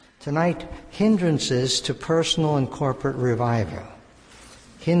Tonight, hindrances to personal and corporate revival.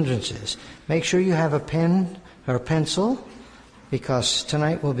 Hindrances. Make sure you have a pen or a pencil, because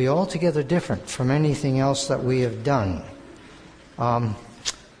tonight will be altogether different from anything else that we have done.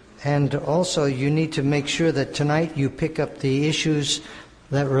 And also, you need to make sure that tonight you pick up the issues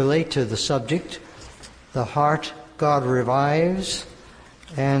that relate to the subject. The heart God revives,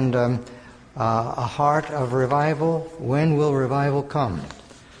 and a heart of revival. When will revival come?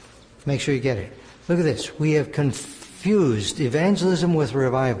 Make sure you get it. Look at this. We have confused evangelism with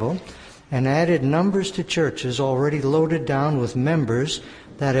revival and added numbers to churches already loaded down with members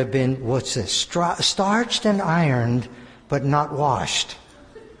that have been, starched and ironed, but not washed.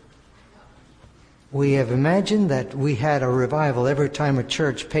 We have imagined that we had a revival every time a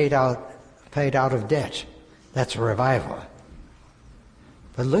church paid out of debt. That's a revival.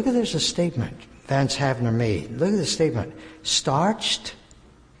 But look at, there's a statement Vance Havner made. Look at the statement. Starched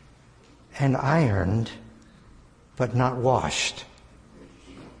and ironed, but not washed.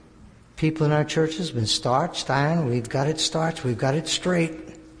 People in our churches have been starched, ironed, we've got it starched, we've got it straight,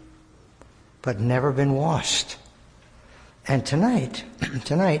 but never been washed. And tonight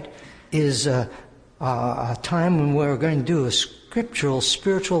is a time when we're going to do a scriptural,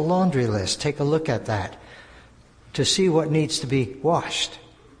 spiritual laundry list. Take a look at that to see what needs to be washed,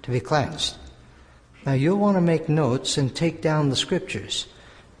 to be cleansed. Now you'll want to make notes and take down the scriptures,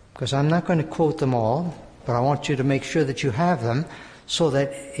 because I'm not going to quote them all, but I want you to make sure that you have them so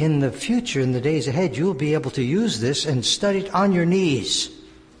that in the future, in the days ahead, you'll be able to use this and study it on your knees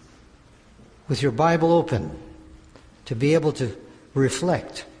with your Bible open to be able to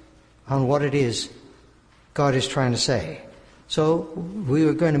reflect on what it is God is trying to say. So we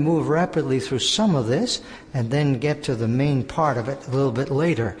are going to move rapidly through some of this and then get to the main part of it a little bit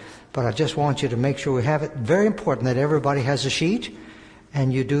later. But I just want you to make sure we have it. Very important that everybody has a sheet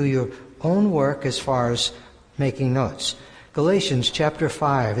and you do your own work as far as making notes. Galatians chapter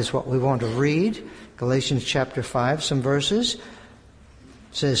 5 is what we want to read. Galatians chapter 5, some verses. It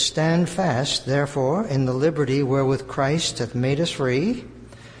says, "Stand fast, therefore, in the liberty wherewith Christ hath made us free.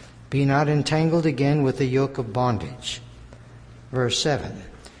 Be not entangled again with the yoke of bondage." Verse 7,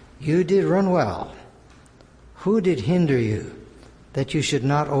 "You did run well. Who did hinder you, that you should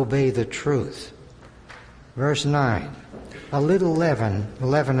not obey the truth?" Verse 9, "A little leaven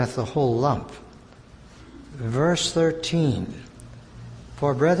leaveneth the whole lump." Verse 13,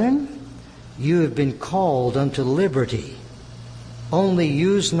 "For brethren, you have been called unto liberty. Only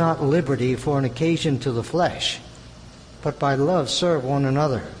use not liberty for an occasion to the flesh, but by love serve one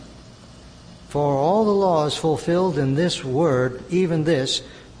another. For all the law is fulfilled in this word, even this,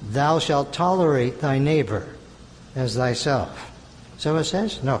 thou shalt tolerate thy neighbor as thyself." Is that what it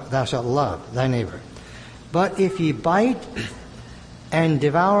says? No, thou shalt love thy neighbor. "But if ye bite and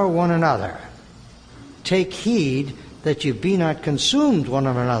devour one another, take heed that you be not consumed one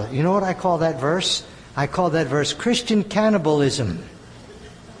of another." You know what I call that verse? I call that verse Christian cannibalism.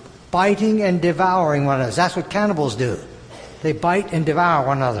 Biting and devouring one another. That's what cannibals do. They bite and devour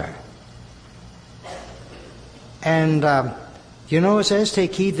one another. And you know what it says?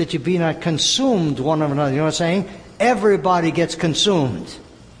 Take heed that you be not consumed one of another. You know what it's saying? Everybody gets consumed.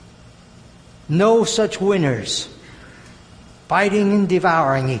 No such winners. Biting and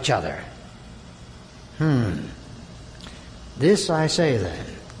devouring each other. This I say then,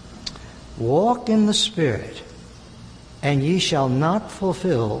 walk in the Spirit, and ye shall not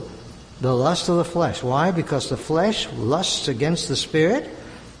fulfill the lust of the flesh. Why? Because the flesh lusts against the Spirit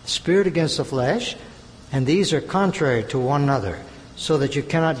against the flesh, and these are contrary to one another, so that you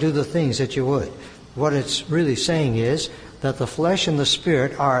cannot do the things that you would. What it's really saying is that the flesh and the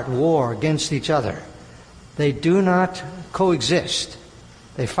Spirit are at war against each other. They do not coexist.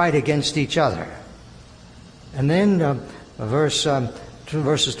 They fight against each other. And then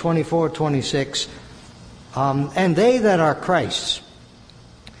verses 24, 26, "And they that are Christ's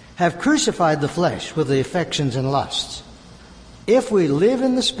have crucified the flesh with the affections and lusts. If we live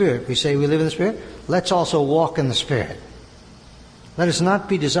in the Spirit," we say we live in the Spirit, "let's also walk in the Spirit. Let us not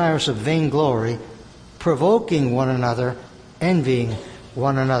be desirous of vainglory, provoking one another, envying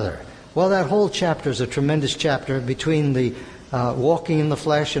one another." Well, that whole chapter is a tremendous chapter between the walking in the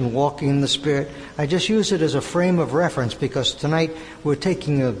flesh and walking in the Spirit. I just use it as a frame of reference because tonight we're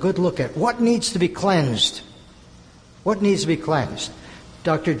taking a good look at what needs to be cleansed. What needs to be cleansed?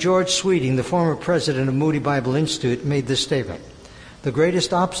 Dr. George Sweeting, the former president of Moody Bible Institute, made this statement. "The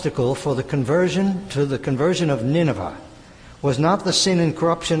greatest obstacle for the conversion of Nineveh was not the sin and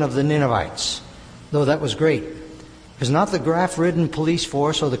corruption of the Ninevites, though that was great. It was not the graft-ridden police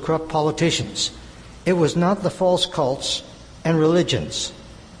force or the corrupt politicians. It was not the false cults and religions.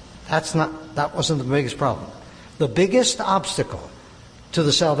 That wasn't the biggest problem. The biggest obstacle to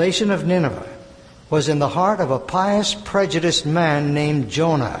the salvation of Nineveh was in the heart of a pious, prejudiced man named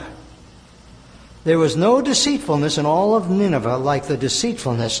Jonah. There was no deceitfulness in all of Nineveh like the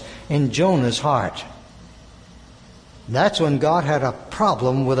deceitfulness in Jonah's heart. That's when God had a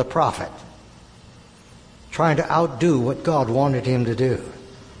problem with a prophet, trying to outdo what God wanted him to do.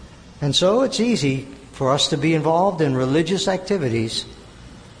 And so it's easy for us to be involved in religious activities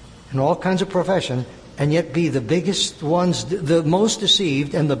and all kinds of profession, and yet be the biggest ones, the most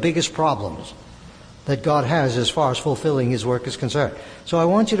deceived and the biggest problems that God has as far as fulfilling His work is concerned. So I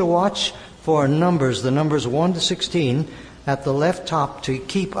want you to watch for numbers, the numbers 1 to 16 at the left top to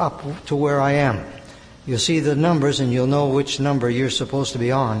keep up to where I am. You'll see the numbers and you'll know which number you're supposed to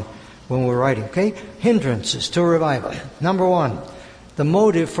be on when we're writing. Okay? Hindrances to revival. Number 1, the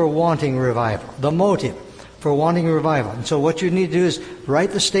motive for wanting revival. The motive for wanting revival. And so what you need to do is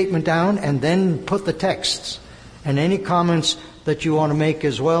write the statement down and then put the texts. And any comments that you want to make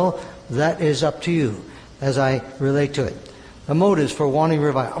as well, that is up to you as I relate to it. The motives for wanting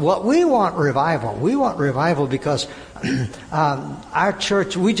revival. Well, we want revival. We want revival because our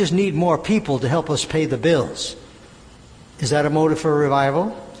church, we just need more people to help us pay the bills. Is that a motive for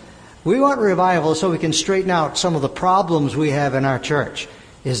revival? We want revival so we can straighten out some of the problems we have in our church.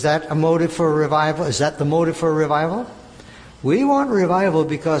 Is that a motive for revival? Is that the motive for revival? We want revival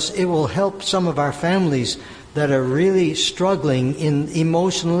because it will help some of our families that are really struggling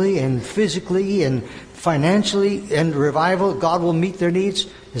emotionally and physically and financially, and revival, God will meet their needs.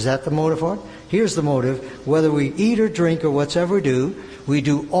 Is that the motive for it? Here's the motive. Whether we eat or drink or whatever we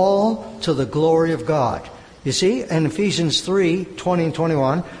do all to the glory of God. You see, in Ephesians 3:20 and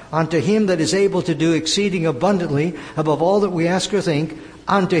 21, unto Him that is able to do exceeding abundantly above all that we ask or think,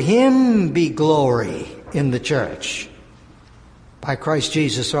 unto Him be glory in the church by Christ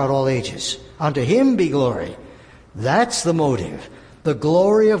Jesus throughout all ages. Unto Him be glory. That's the motive. The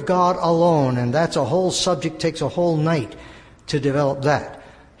glory of God alone. And that's a whole subject, takes a whole night to develop that.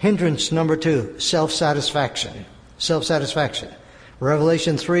 Hindrance number 2, self-satisfaction. Self-satisfaction.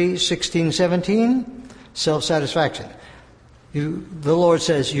 Revelation 3:16-17, self-satisfaction. The Lord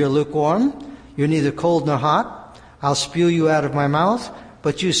says, you're lukewarm, you're neither cold nor hot, I'll spew you out of my mouth.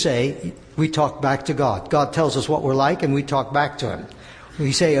 But you say, we talk back to God. God tells us what we're like and we talk back to Him.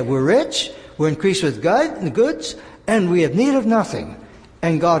 We say we're rich, we're increased with goods, and we have need of nothing.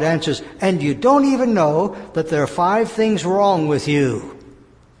 And God answers, and you don't even know that there are 5 things wrong with you.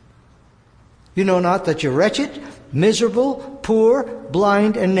 You know not that you're wretched, miserable, poor,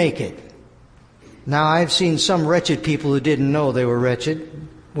 blind, and naked. Now, I've seen some wretched people who didn't know they were wretched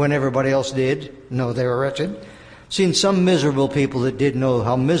when everybody else did know they were wretched. Seen some miserable people that didn't know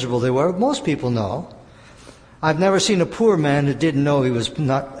how miserable they were. Most people know. I've never seen a poor man who didn't know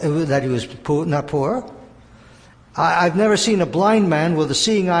that he was not poor. I've never seen a blind man with a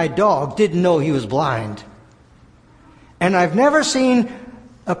seeing-eyed dog didn't know he was blind. And I've never seen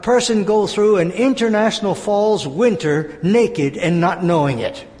a person go through an International Falls winter naked and not knowing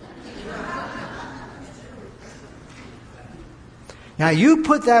it. Now you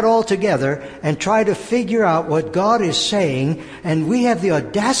put that all together and try to figure out what God is saying, and we have the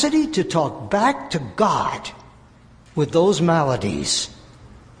audacity to talk back to God with those maladies.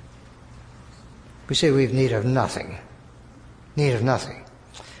 We say we have need of nothing. Need of nothing.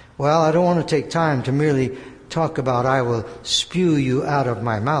 Well, I don't want to take time to merely talk about I will spew you out of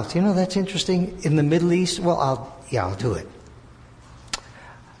my mouth. You know, that's interesting. In the Middle East, well, I'll do it.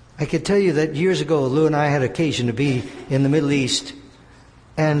 I could tell you that years ago, Lou and I had occasion to be in the Middle East.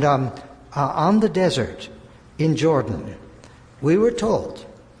 And on the desert in Jordan, we were told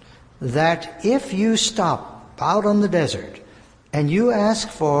that if you stop out on the desert and you ask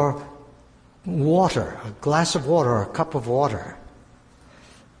for water, a glass of water or a cup of water,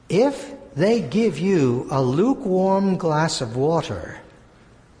 if they give you a lukewarm glass of water,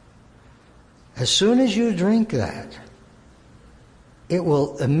 as soon as you drink that, it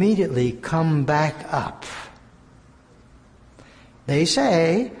will immediately come back up. They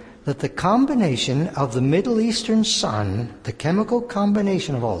say that the combination of the Middle Eastern sun, the chemical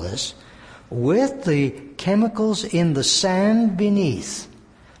combination of all this, with the chemicals in the sand beneath,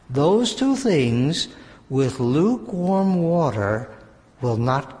 those 2 things with lukewarm water will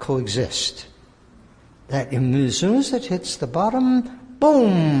not coexist. That as soon as it hits the bottom,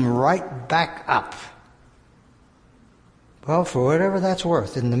 boom, right back up. Well, for whatever that's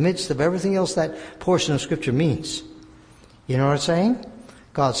worth, in the midst of everything else that portion of Scripture means. You know what it's saying?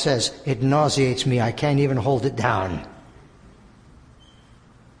 God says, it nauseates me, I can't even hold it down.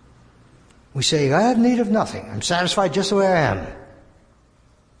 We say, I have need of nothing. I'm satisfied just the way I am.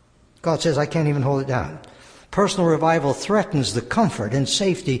 God says, I can't even hold it down. Personal revival threatens the comfort and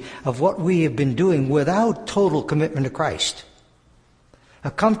safety of what we have been doing without total commitment to Christ.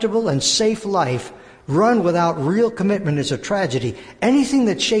 A comfortable and safe life run without real commitment is a tragedy. Anything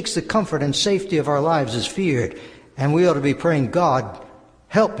that shakes the comfort and safety of our lives is feared. And we ought to be praying, God,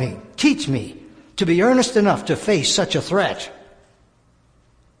 help me, teach me to be earnest enough to face such a threat.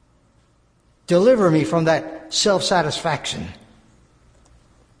 Deliver me from that self-satisfaction.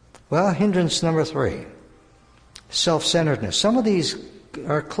 Well, hindrance number 3, self-centeredness. Some of these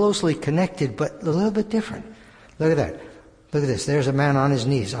are closely connected, but a little bit different. Look at that. Look at this. There's a man on his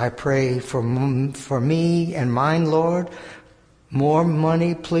knees. I pray for me and mine, Lord. More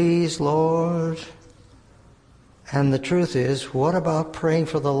money, please, Lord. And the truth is, what about praying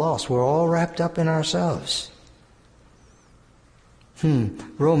for the lost? We're all wrapped up in ourselves.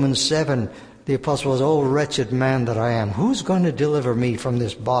 Romans 7, the apostle was, "Oh, wretched man that I am, who's going to deliver me from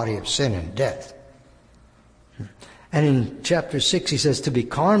this body of sin and death?" And in chapter 6 he says, to be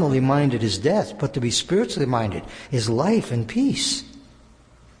carnally minded is death, but to be spiritually minded is life and peace.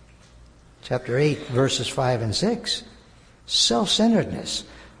 Chapter 8, verses 5 and 6. Self-centeredness.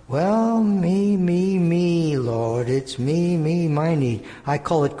 Well, me, Lord. It's me, my need. I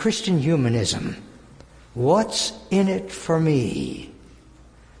call it Christian humanism. What's in it for me?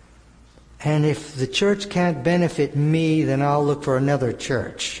 And if the church can't benefit me, then I'll look for another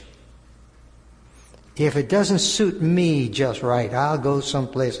church. If it doesn't suit me just right, I'll go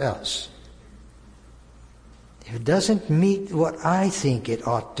someplace else. If it doesn't meet what I think it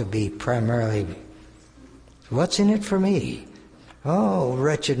ought to be primarily, what's in it for me? Oh,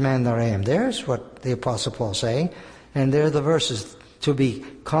 wretched man that I am. There's what the Apostle Paul's saying. And there are the verses. To be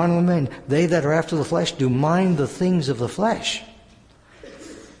carnal men, they that are after the flesh do mind the things of the flesh.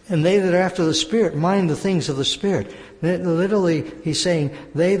 And they that are after the Spirit mind the things of the Spirit. Literally, he's saying,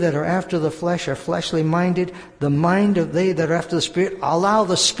 they that are after the flesh are fleshly minded. The mind of they that are after the Spirit, allow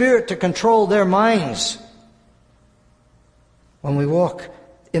the Spirit to control their minds. When we walk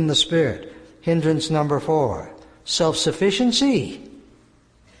in the Spirit. Hindrance number 4, self-sufficiency.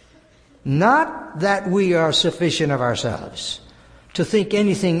 Not that we are sufficient of ourselves, to think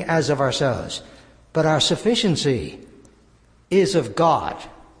anything as of ourselves, but our sufficiency is of God.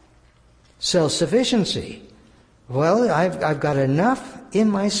 Self-sufficiency. Well, I've got enough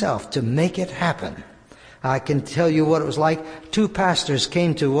in myself to make it happen. I can tell you what it was like. 2 pastors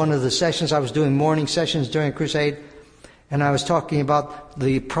came to one of the sessions. I was doing morning sessions during a crusade, and I was talking about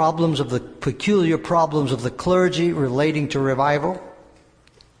the peculiar problems of the clergy relating to revival.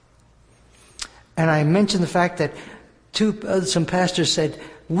 And I mentioned the fact that some pastors said,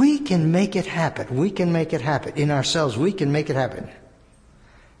 we can make it happen. We can make it happen. In ourselves, we can make it happen.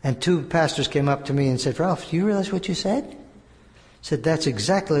 And 2 pastors came up to me and said, Ralph, do you realize what you said? I said, that's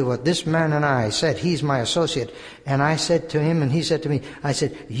exactly what this man and I said. He's my associate. And I said to him, and he said to me, I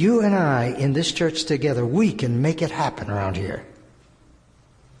said, you and I in this church together, we can make it happen around here.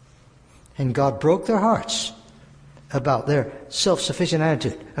 And God broke their hearts about their self-sufficient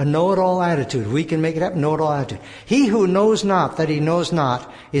attitude, a know-it-all attitude. We can make it happen, know-it-all attitude. He who knows not that he knows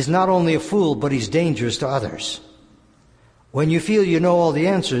not is not only a fool, but he's dangerous to others. When you feel you know all the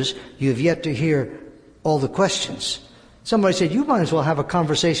answers, you've yet to hear all the questions. Somebody said, you might as well have a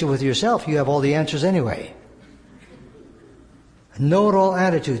conversation with yourself. You have all the answers anyway. A know-it-all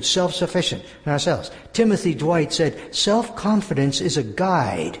attitude, self-sufficient in ourselves. Timothy Dwight said, self-confidence is a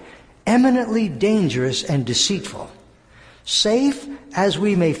guide, eminently dangerous and deceitful. Safe as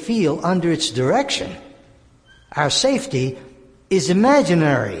we may feel under its direction, our safety is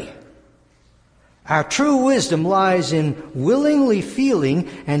imaginary. Our true wisdom lies in willingly feeling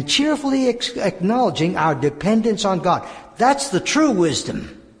and cheerfully acknowledging our dependence on God. That's the true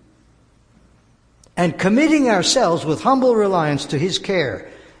wisdom. And committing ourselves with humble reliance to His care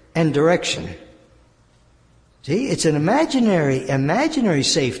and direction. See, it's an imaginary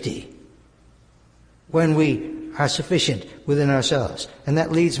safety when we are sufficient within ourselves. And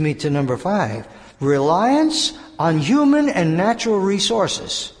that leads me to number 5, reliance on human and natural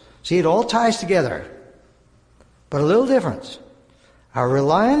resources. See, it all ties together, but a little difference. Our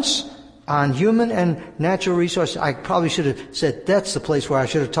reliance on human and natural resources. I probably should have said that's the place where I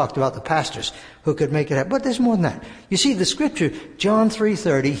should have talked about the pastors who could make it happen. But there's more than that. You see, the scripture, John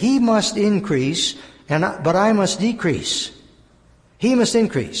 3:30, He must increase, but I must decrease. He must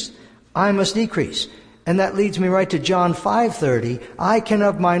increase, I must decrease. And that leads me right to John 5:30. I can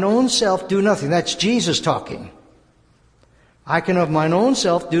of mine own self do nothing. That's Jesus talking. I can of mine own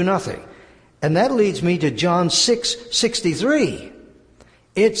self do nothing. And that leads me to John 6:63.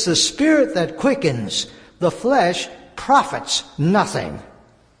 It's the Spirit that quickens. The flesh profits nothing.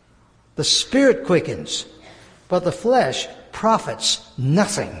 The Spirit quickens, but the flesh profits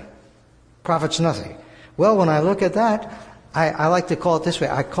nothing. Profits nothing. Well, when I look at that, I like to call it this way.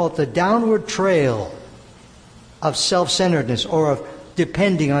 I call it the downward trail of self-centeredness or of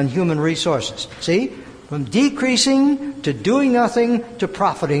depending on human resources. See? From decreasing to doing nothing to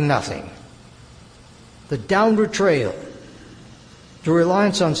profiting nothing. The downward trail. The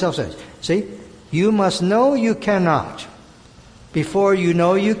reliance on self-centeredness. See? You must know you cannot before you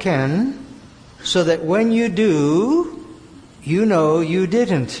know you can, so that when you do, you know you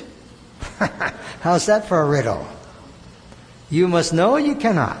didn't. How's that for a riddle? You must know you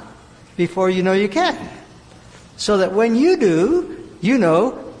cannot before you know you can, so that when you do, you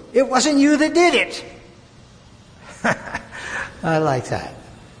know it wasn't you that did it. I like that.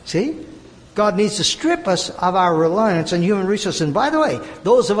 See? God needs to strip us of our reliance on human resources. And by the way,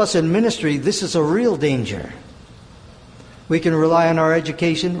 those of us in ministry, this is a real danger. We can rely on our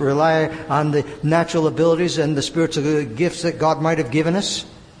education, rely on the natural abilities and the spiritual gifts that God might have given us.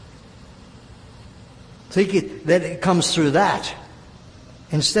 Think that it comes through that,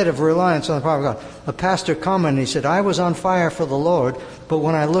 instead of reliance on the power of God. A pastor commented, he said, I was on fire for the Lord, but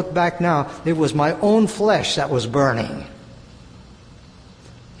when I look back now, it was my own flesh that was burning.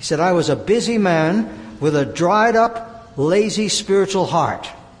 He said, I was a busy man with a dried up, lazy spiritual heart.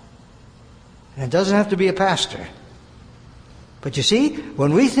 And it doesn't have to be a pastor. But you see,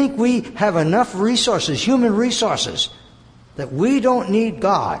 when we think we have enough resources, human resources, that we don't need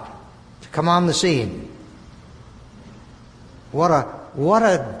God to come on the scene, what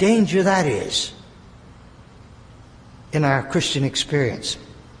a danger that is in our Christian experience.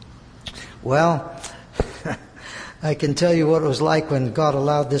 Well, I can tell you what it was like when God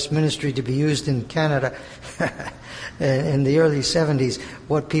allowed this ministry to be used in Canada in the early 70s,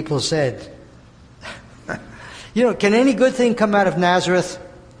 what people said. You know, can any good thing come out of Nazareth?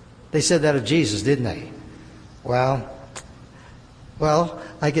 They said that of Jesus, didn't they? Well,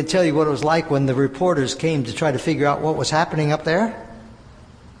 I can tell you what it was like when the reporters came to try to figure out what was happening up there.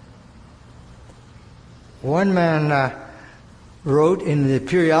 One man wrote in the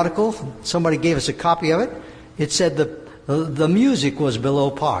periodical, somebody gave us a copy of it, it said the music was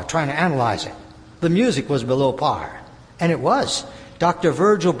below par, trying to analyze it. The music was below par. And it was. Dr.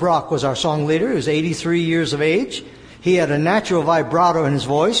 Virgil Brock was our song leader. He was 83 years of age. He had a natural vibrato in his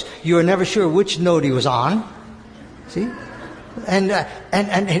voice. You were never sure which note he was on. See? And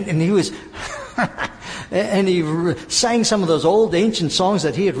he was... and he sang some of those old ancient songs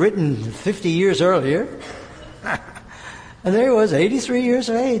that he had written 50 years earlier. And there he was, 83 years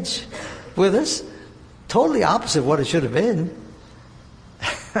of age, with us. Totally opposite of what it should have been.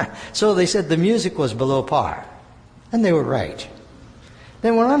 So they said the music was below par. And they were right.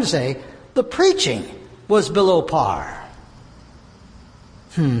 Then went on to say, the preaching was below par.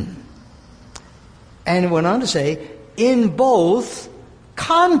 And went on to say, in both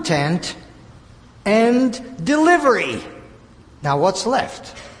content and delivery. Now what's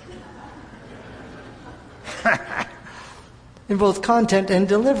left? In both content and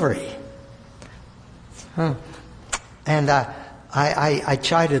delivery. And I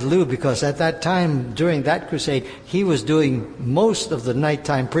chided Lou because at that time, during that crusade, he was doing most of the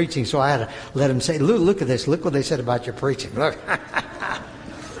nighttime preaching. So I had to let him say, Lou, look at this. Look what they said about your preaching. Look.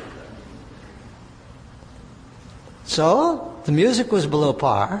 So the music was below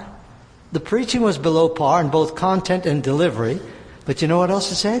par. The preaching was below par in both content and delivery. But you know what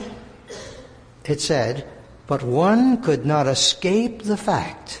else it said? It said, but one could not escape the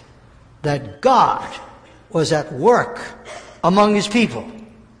fact that God was at work among his people.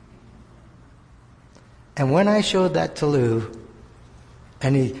 And when I showed that to Lou,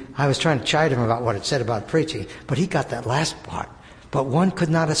 and I was trying to chide him about what it said about preaching, but he got that last part. But one could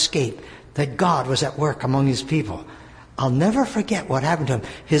not escape that God was at work among his people. I'll never forget what happened to him.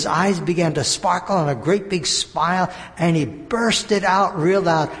 His eyes began to sparkle and a great big smile, and he bursted out real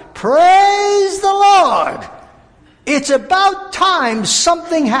loud, praise the Lord! It's about time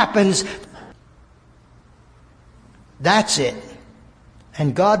something happens. That's it.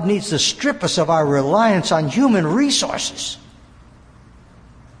 And God needs to strip us of our reliance on human resources.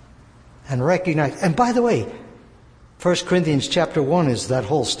 And recognize, and by the way, 1 Corinthians chapter 1 is that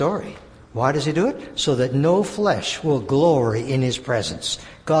whole story. Why does he do it? So that no flesh will glory in his presence.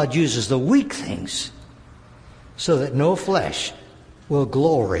 God uses the weak things so that no flesh will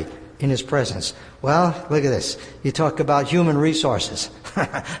glory in his presence. Well, look at this. You talk about human resources.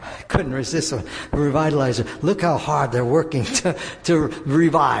 I couldn't resist a revitalizer. Look how hard they're working to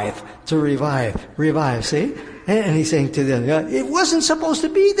revive, see? And he's saying to them, it wasn't supposed to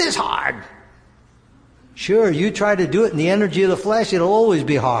be this hard. Sure, you try to do it in the energy of the flesh, it'll always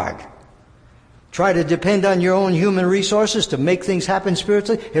be hard. Try to depend on your own human resources to make things happen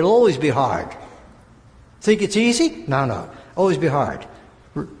spiritually. It'll always be hard. Think it's easy? No. Always be hard.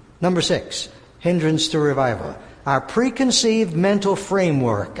 Number 6, hindrance to revival. Our preconceived mental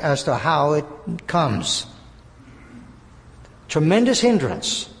framework as to how it comes. Tremendous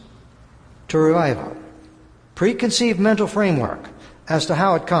hindrance to revival. Preconceived mental framework as to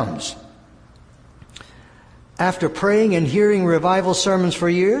how it comes. After praying and hearing revival sermons for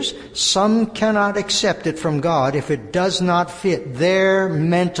years, some cannot accept it from God if it does not fit their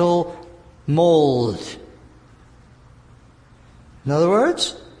mental mold. In other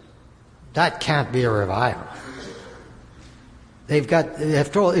words, that can't be a revival. They've got,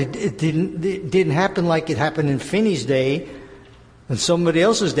 after all, it didn't happen like it happened in Finney's day and somebody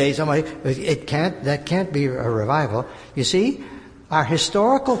else's day. That can't be a revival. You see, our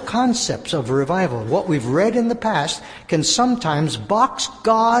historical concepts of revival, what we've read in the past, can sometimes box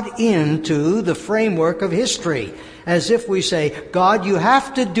God into the framework of history. As if we say, God, you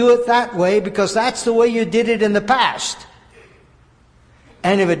have to do it that way because that's the way you did it in the past.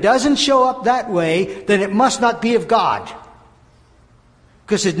 And if it doesn't show up that way, then it must not be of God.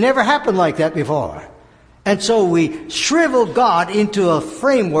 Because it never happened like that before. And so we shrivel God into a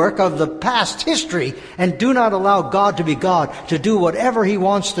framework of the past history and do not allow God to be God, to do whatever He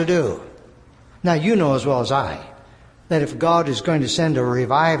wants to do. Now you know as well as I that if God is going to send a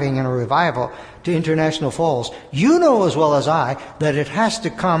reviving and a revival to International Falls, you know as well as I that it has to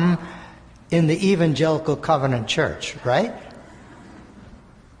come in the Evangelical Covenant Church, right?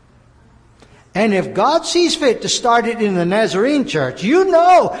 And if God sees fit to start it in the Nazarene Church, you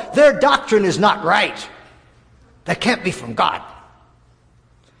know their doctrine is not right. That can't be from God.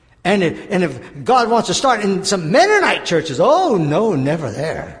 And if God wants to start in some Mennonite churches, oh no, never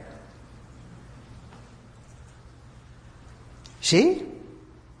there. See?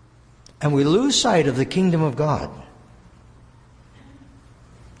 And we lose sight of the kingdom of God.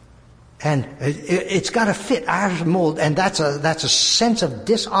 And it's got to fit our mold, and that's a sense of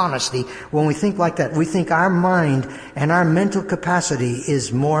dishonesty when we think like that. We think our mind and our mental capacity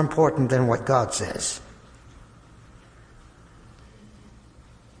is more important than what God says.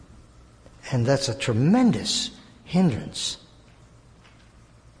 And that's a tremendous hindrance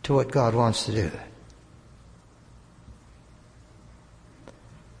to what God wants to do.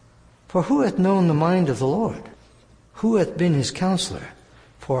 For who hath known the mind of the Lord? Who hath been His counselor?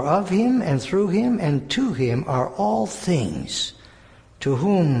 For of Him and through Him and to Him are all things, to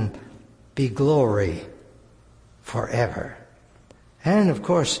whom be glory forever. And of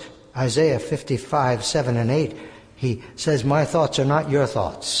course, Isaiah 55, 7 and 8, he says, my thoughts are not your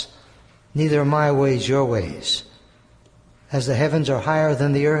thoughts, neither are my ways your ways. As the heavens are higher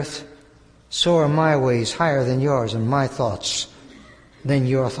than the earth, so are my ways higher than yours, and my thoughts than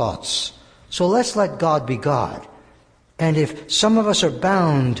your thoughts. So let's let God be God. And if some of us are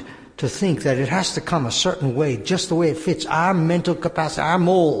bound to think that it has to come a certain way, just the way it fits our mental capacity, our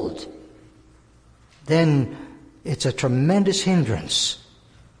mold, then it's a tremendous hindrance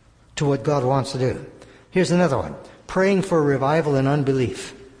to what God wants to do. Here's another one. Praying for revival and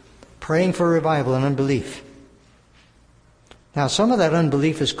unbelief. Praying for revival and unbelief. Now, some of that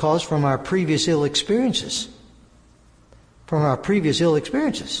unbelief is caused from our previous ill experiences. From our previous ill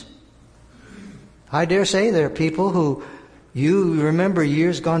experiences. I dare say there are people who, you remember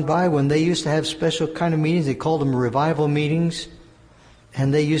years gone by when they used to have special kind of meetings. They called them revival meetings.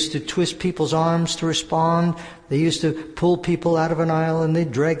 And they used to twist people's arms to respond. They used to pull people out of an aisle and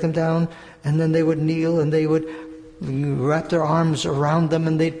they'd drag them down. And then they would kneel and they would wrap their arms around them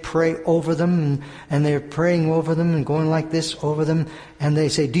and they'd pray over them. And they're praying over them and going like this over them. And they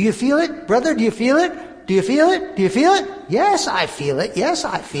say, do you feel it? Brother, do you feel it? Do you feel it? Do you feel it? Yes, I feel it. Yes,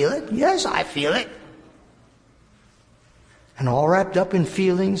 I feel it. Yes, I feel it. And all wrapped up in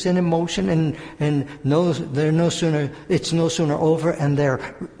feelings and emotion, and it's no sooner over, and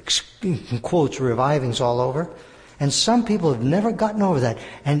they're, in quotes, reviving's all over. And some people have never gotten over that.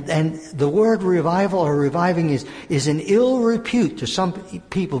 And the word revival or reviving is an ill repute to some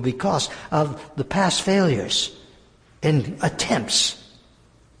people because of the past failures and attempts.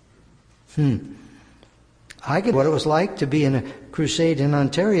 I get what it was like to be in a crusade in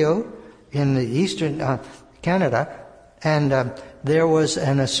Ontario, in the eastern Canada. And there was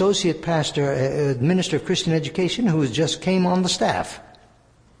an associate pastor, a minister of Christian education, who just came on the staff.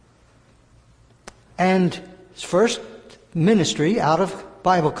 And his first ministry out of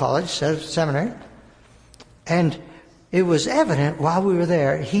Bible college, seminary. And it was evident while we were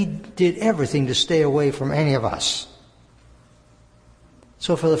there, he did everything to stay away from any of us.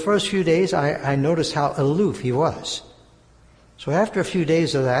 So for the first few days, I noticed how aloof he was. So after a few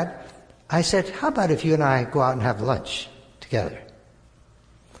days of that, I said, how about if you and I go out and have lunch together?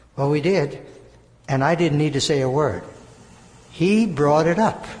 Well, we did, and I didn't need to say a word. He brought it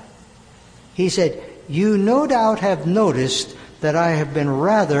up. He said, you no doubt have noticed that I have been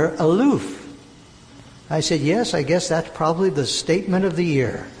rather aloof. I said, yes, I guess that's probably the statement of the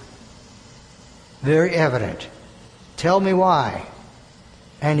year. Very evident. Tell me why.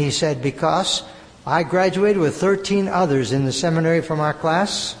 And he said, because I graduated with 13 others in the seminary from our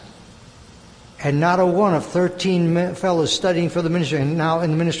class, and not a one of 13 fellows studying for the ministry and now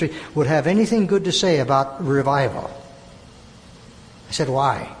in the ministry would have anything good to say about revival. I said,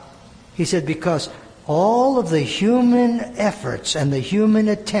 why? He said, because all of the human efforts and the human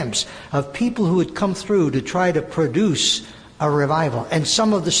attempts of people who had come through to try to produce a revival, and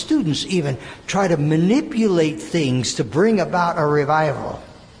some of the students even try to manipulate things to bring about a revival.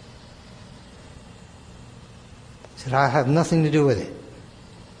 He said, I have nothing to do with it.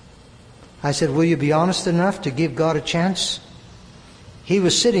 I said, will you be honest enough to give God a chance? He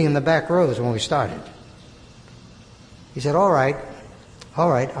was sitting in the back rows when we started. He said, all right,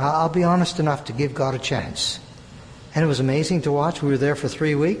 I'll be honest enough to give God a chance. And it was amazing to watch. We were there for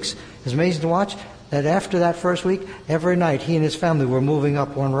 3 weeks. It was amazing to watch that after that first week, every night he and his family were moving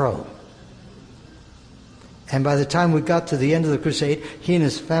up one row. And by the time we got to the end of the crusade, he and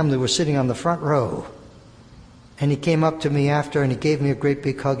his family were sitting on the front row. And he came up to me after and he gave me a great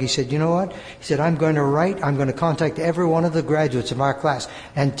big hug. He said, you know what? He said, I'm going to contact every one of the graduates of our class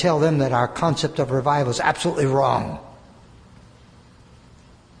and tell them that our concept of revival is absolutely wrong.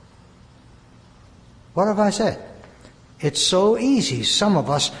 What have I said? It's so easy, some of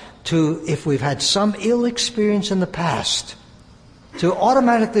us, to, if we've had some ill experience in the past, to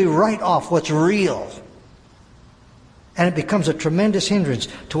automatically write off what's real. And it becomes a tremendous hindrance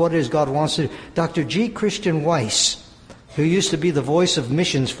to what it is God wants to do. Dr. G. Christian Weiss, who used to be the voice of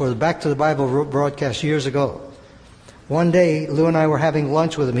missions for the Back to the Bible broadcast years ago. One day, Lou and I were having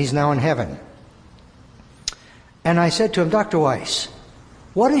lunch with him. He's now in heaven. And I said to him, Dr. Weiss,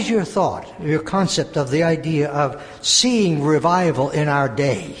 what is your thought, your concept of the idea of seeing revival in our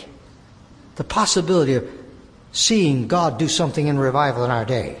day? The possibility of seeing God do something in revival in our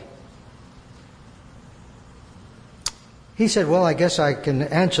day. He said, well, I guess I can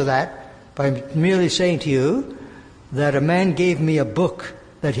answer that by merely saying to you that a man gave me a book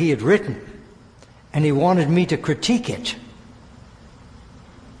that he had written, and he wanted me to critique it.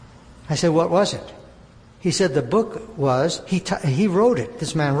 I said, what was it? He said the book was, he wrote it,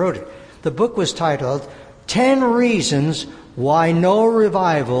 this man wrote it. The book was titled, 10 Reasons Why No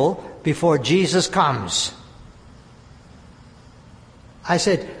Revival Before Jesus Comes. I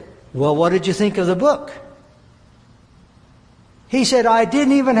said, well, what did you think of the book? He said, I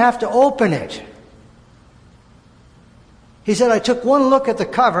didn't even have to open it. He said, I took one look at the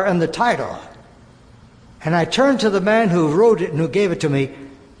cover and the title, and I turned to the man who wrote it and who gave it to me.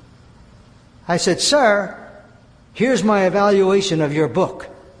 I said, sir, here's my evaluation of your book.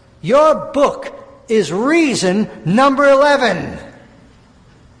 Your book is reason number 11.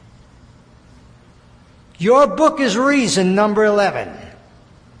 Your book is reason number 11.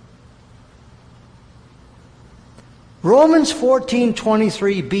 Romans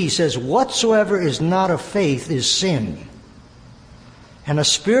 14:23b says, whatsoever is not of faith is sin, and a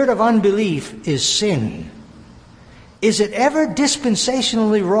spirit of unbelief is sin. Is it ever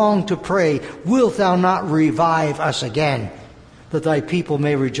dispensationally wrong to pray, wilt thou not revive us again, that thy people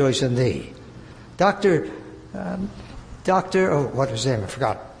may rejoice in thee? What was his name? I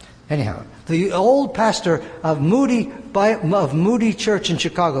forgot. Anyhow, the old pastor of Moody Church in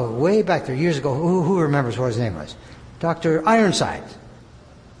Chicago, way back there years ago, who remembers what his name was? Dr. Ironside.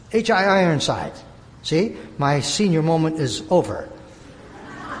 H.I. Ironside. See, my senior moment is over.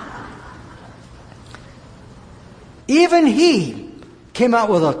 Even he came out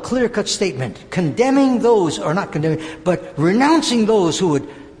with a clear-cut statement condemning those, or not condemning, but renouncing those who would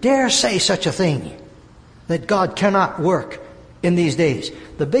dare say such a thing, that God cannot work in these days.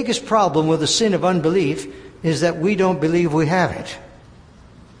 The biggest problem with the sin of unbelief is that we don't believe we have it.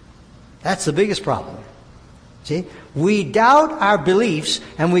 That's the biggest problem. See? We doubt our beliefs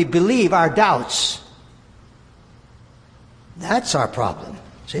and we believe our doubts. That's our problem.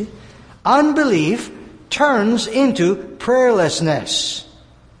 See? Unbelief turns into prayerlessness.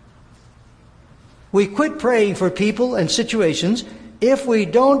 We quit praying for people and situations if we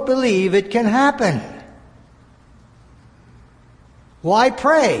don't believe it can happen. Why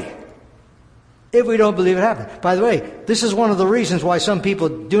pray if we don't believe it happened? By the way, this is one of the reasons why some people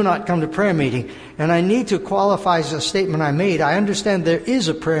do not come to prayer meeting. And I need to qualify a statement I made. I understand there is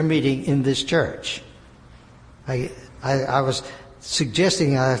a prayer meeting in this church. I was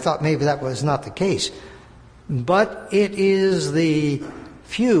suggesting, I thought maybe that was not the case. But it is the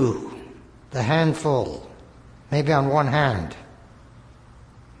few, the handful, maybe on one hand.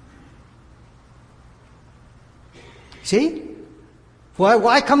 See?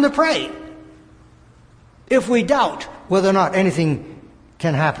 Why come to pray if we doubt whether or not anything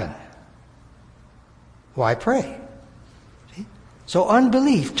can happen? Why pray? See? So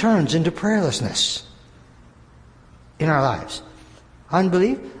unbelief turns into prayerlessness in our lives.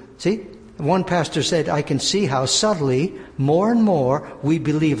 Unbelief, see? One pastor said, I can see how subtly, more and more, we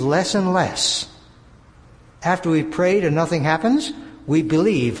believe less and less. After we prayed and nothing happens, we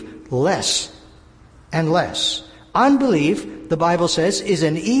believe less and less. Unbelief, the Bible says, is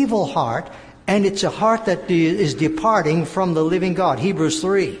an evil heart, and it's a heart that is departing from the living God. Hebrews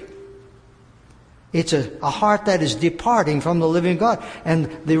 3. It's a heart that is departing from the living God.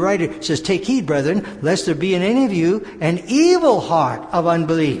 And the writer says, take heed, brethren, lest there be in any of you an evil heart of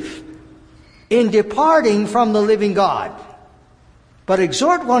unbelief in departing from the living God. But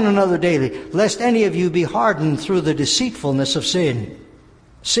exhort one another daily, lest any of you be hardened through the deceitfulness of sin.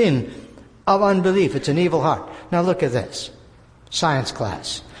 Sin of unbelief. It's an evil heart. Now look at this. Science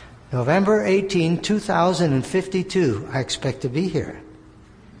class. November 18, 2052. I expect to be here.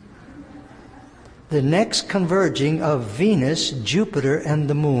 The next converging of Venus, Jupiter, and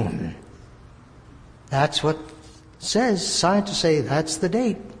the Moon. That's what it says. Scientists say that's the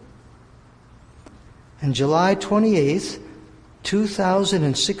date. And July 28th,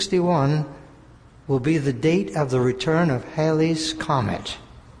 2061 will be the date of the return of Halley's Comet.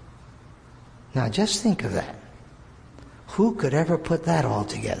 Now just think of that. Who could ever put that all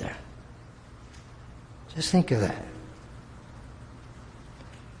together? Just think of that.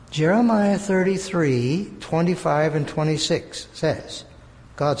 Jeremiah 33, 25 and 26 says,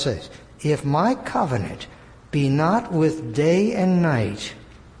 God says, if my covenant be not with day and night,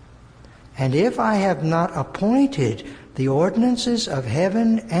 and if I have not appointed the ordinances of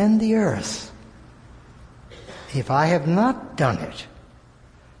heaven and the earth, if I have not done it,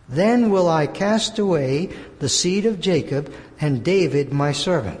 then will I cast away the seed of Jacob and David my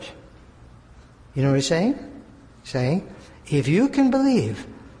servant. You know what he's saying? He's saying, if you can believe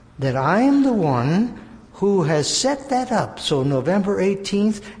that I am the one who has set that up, so November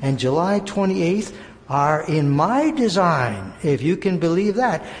 18th and July 28th are in my design, if you can believe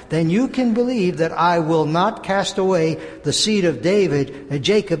that, then you can believe that I will not cast away the seed of David,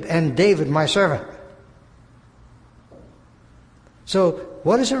 Jacob, and David my servant. So,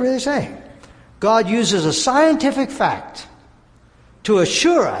 what is it really saying? God uses a scientific fact to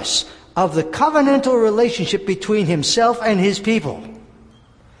assure us of the covenantal relationship between himself and his people.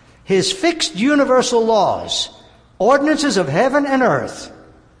 His fixed universal laws, ordinances of heaven and earth,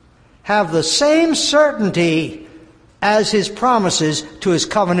 have the same certainty as his promises to his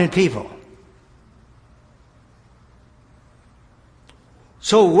covenant people.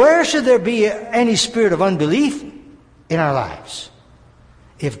 So where should there be any spirit of unbelief in our lives?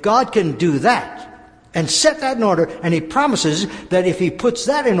 If God can do that and set that in order, and he promises that if he puts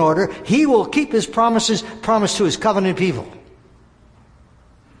that in order, he will keep his promised to his covenant people.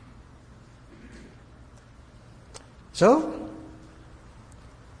 So,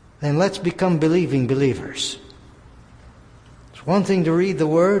 then let's become believing believers. It's one thing to read the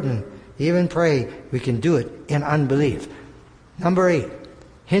Word and even pray. We can do it in unbelief. Number 8,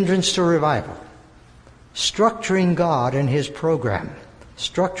 hindrance to revival. Structuring God and his program.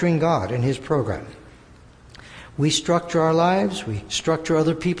 Structuring God and his program. We structure our lives. We structure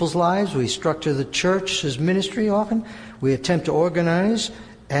other people's lives. We structure the church's ministry often. We attempt to organize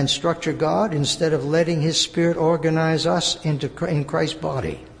and structure God instead of letting his Spirit organize us in Christ's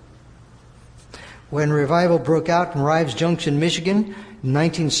body. When revival broke out in Rives Junction, Michigan in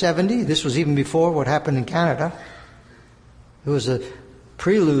 1970, this was even before what happened in Canada. It was a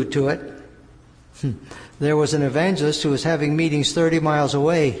prelude to it. There was an evangelist who was having meetings 30 miles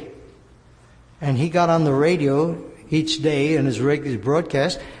away. And he got on the radio each day in his regular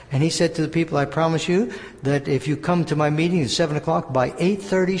broadcast, and he said to the people, I promise you that if you come to my meeting at 7 o'clock, by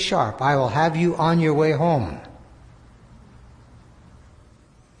 8:30 sharp, I will have you on your way home.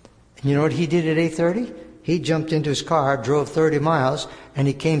 And you know what he did at 8:30? He jumped into his car, drove 30 miles, and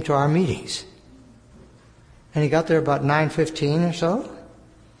he came to our meetings. And he got there about 9:15 or so,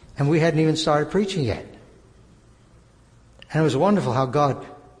 and we hadn't even started preaching yet. And it was wonderful how God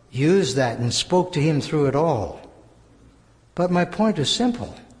used that and spoke to him through it all. But my point is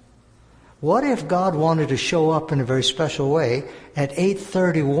simple. What if God wanted to show up in a very special way at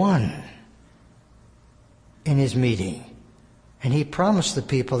 8:31 in his meeting? And he promised the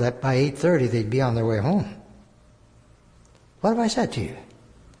people that by 8:30 they'd be on their way home. What have I said to you?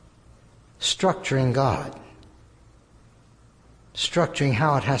 Structuring God. Structuring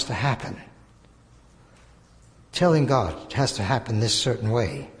how it has to happen. Telling God it has to happen this certain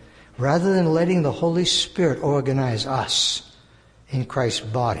way. Rather than letting the Holy Spirit organize us in Christ's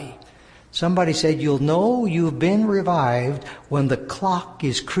body. Somebody said, you'll know you've been revived when the clock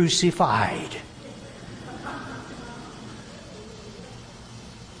is crucified.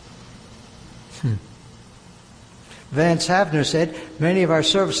 Vance Havner said, many of our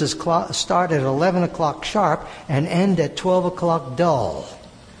services start at 11 o'clock sharp and end at 12 o'clock dull.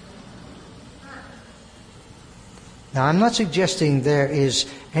 Now, I'm not suggesting there is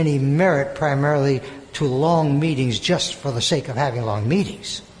any merit primarily to long meetings just for the sake of having long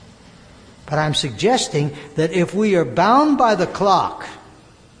meetings. But I'm suggesting that if we are bound by the clock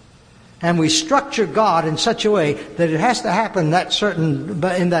and we structure God in such a way that it has to happen in that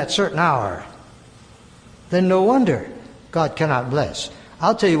certain hour, then no wonder God cannot bless.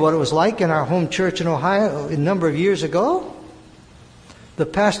 I'll tell you what it was like in our home church in Ohio a number of years ago. The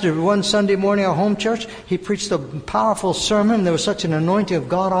pastor, one Sunday morning, our home church, he preached a powerful sermon. There was such an anointing of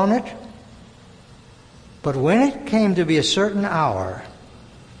God on it. But when it came to be a certain hour,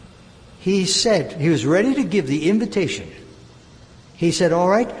 he said, he was ready to give the invitation. He said, all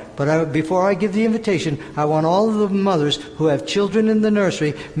right, but before I give the invitation, I want all of the mothers who have children in the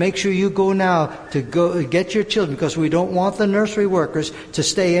nursery, make sure you go now to go get your children, because we don't want the nursery workers to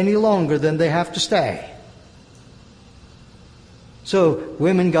stay any longer than they have to stay. So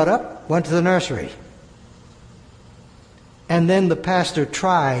women got up, went to the nursery. And then the pastor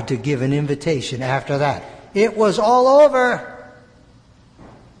tried to give an invitation after that. It was all over.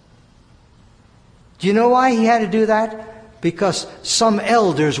 Do you know why he had to do that? Because some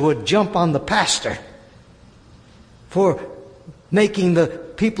elders would jump on the pastor for making the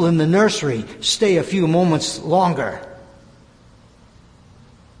people in the nursery stay a few moments longer.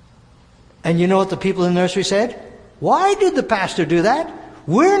 And you know what the people in the nursery said? Why did the pastor do that?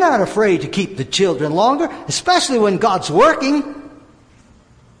 We're not afraid to keep the children longer, especially when God's working.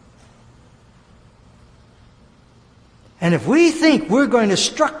 And if we think we're going to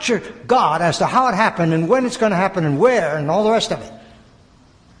structure God as to how it happened and when it's going to happen and where and all the rest of it,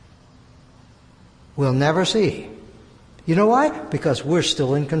 we'll never see. You know why? Because we're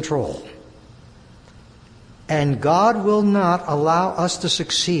still in control. And God will not allow us to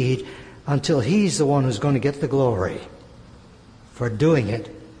succeed until He's the one who's going to get the glory for doing it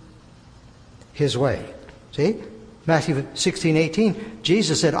His way. See? Matthew 16:18,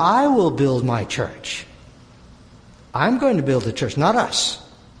 Jesus said, I will build my church. I'm going to build the church, not us.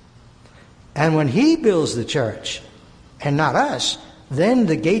 And when He builds the church, and not us, then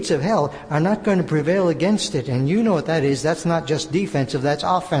the gates of hell are not going to prevail against it. And you know what that is. That's not just defensive, that's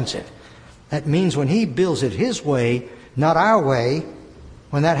offensive. That means when He builds it His way, not our way,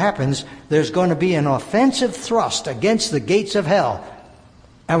 when that happens, there's going to be an offensive thrust against the gates of hell.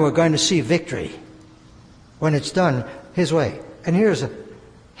 And we're going to see victory when it's done His way. And here's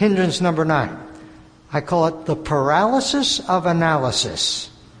hindrance number 9. I call it the paralysis of analysis.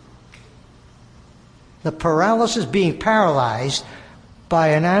 The paralysis, being paralyzed by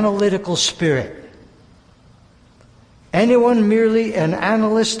an analytical spirit. Anyone merely an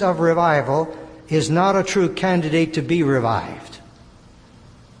analyst of revival is not a true candidate to be revived.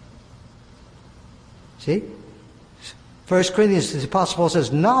 See? 1 Corinthians, the Apostle Paul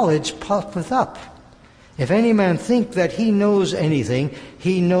says, knowledge puffeth up. If any man think that he knows anything,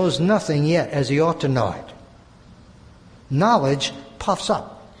 he knows nothing yet as he ought to know it. Knowledge puffs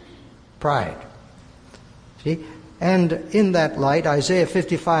up. Pride. See? And in that light, Isaiah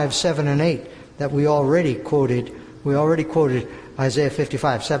 55, 7 and 8, that we already quoted Isaiah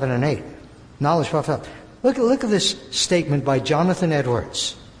 55, 7 and 8. Knowledge puffs up. Look at this statement by Jonathan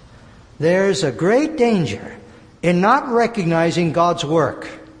Edwards. There's a great danger in not recognizing God's work.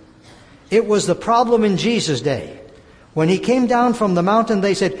 It was the problem in Jesus' day. When He came down from the mountain,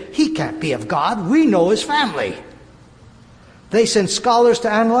 they said, He can't be of God. We know His family. They sent scholars to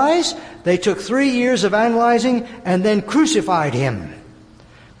analyze. They took 3 years of analyzing and then crucified Him.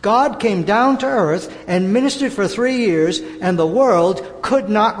 God came down to earth and ministered for 3 years, and the world could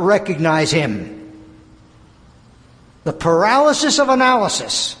not recognize Him. The paralysis of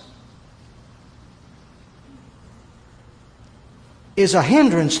analysis is a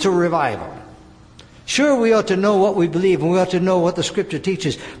hindrance to revival. Sure, we ought to know what we believe, and we ought to know what the Scripture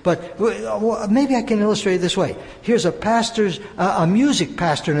teaches. But maybe I can illustrate it this way. Here's a music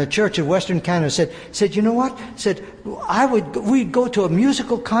pastor in a church in Western Canada said, you know what? Said, we'd go to a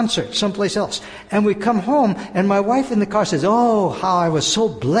musical concert someplace else, and we come home, and my wife in the car says, oh, how I was so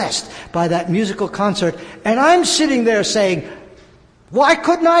blessed by that musical concert. And I'm sitting there saying, why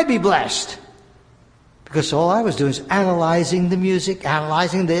couldn't I be blessed? Because all I was doing is analyzing the music,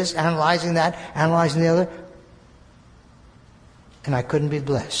 analyzing this, analyzing that, analyzing the other. And I couldn't be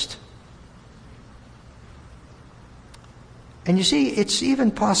blessed. And you see, it's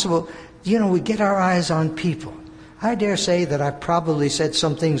even possible, we get our eyes on people. I dare say that I probably said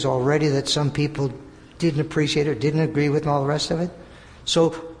some things already that some people didn't appreciate or didn't agree with and all the rest of it.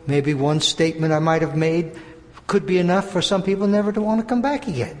 So maybe one statement I might have made could be enough for some people never to want to come back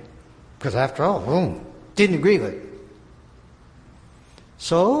again. Because after all, boom. Didn't agree with it.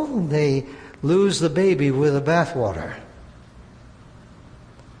 So they lose the baby with the bathwater.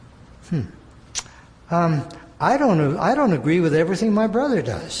 I don't agree with everything my brother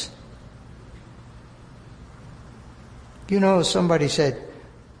does. Somebody said,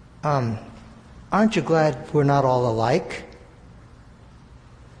 aren't you glad we're not all alike?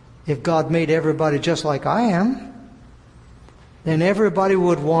 If God made everybody just like I am, then everybody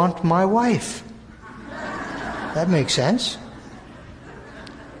would want my wife. That makes sense.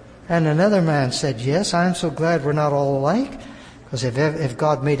 And another man said, yes, I'm so glad we're not all alike, because if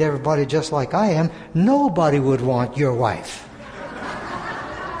God made everybody just like I am, nobody would want your wife.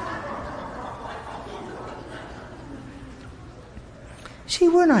 See,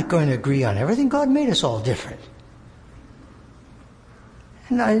 we're not going to agree on everything. God made us all different.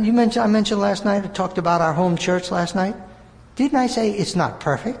 And I mentioned last night, I talked about our home church last night. Didn't I say it's not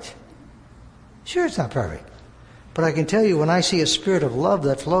perfect? Sure, it's not perfect. But I can tell you, when I see a spirit of love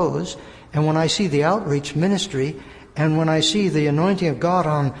that flows, and when I see the outreach ministry, and when I see the anointing of God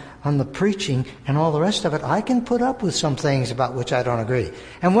on the preaching and all the rest of it, I can put up with some things about which I don't agree.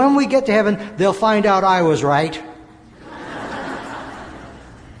 And when we get to heaven, they'll find out I was right.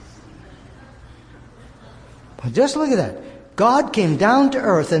 But just look at that. God came down to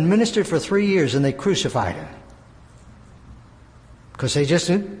earth and ministered for 3 years, and they crucified him. Because they just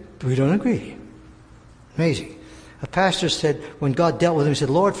said, we don't agree. Amazing. A pastor said, when God dealt with him, he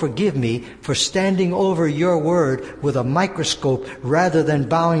said, Lord, forgive me for standing over your word with a microscope rather than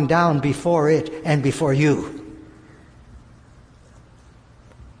bowing down before it and before you.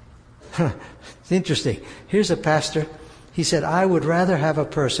 It's interesting. Here's a pastor. He said, I would rather have a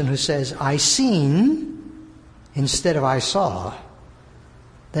person who says, I seen instead of I saw,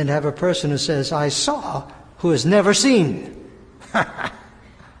 than to have a person who says, I saw, who has never seen.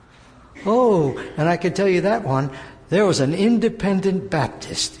 Oh, and I can tell you that one. There was an independent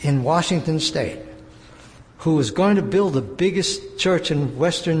Baptist in Washington State who was going to build the biggest church in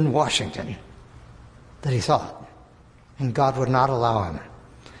Western Washington that he thought. And God would not allow him.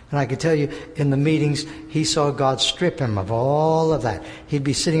 And I can tell you, in the meetings, he saw God strip him of all of that. He'd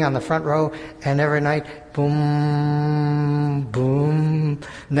be sitting on the front row, and every night, boom, boom.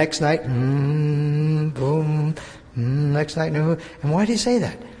 Next night, boom. Next night, no. And why did he say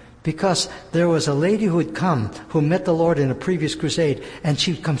that? Because there was a lady who had come, who met the Lord in a previous crusade, and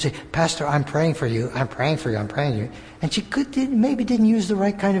she would come say, Pastor, I'm praying for you, I'm praying for you, I'm praying for you. And she maybe didn't use the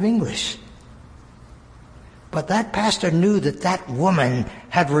right kind of English. But that pastor knew that that woman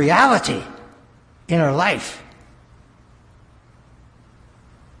had reality in her life.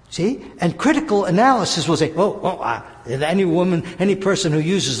 See? And critical analysis will say, any person who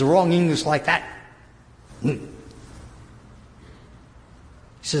uses the wrong English like that. He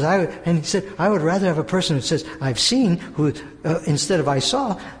says, I would rather have a person who says, I've seen, who instead of I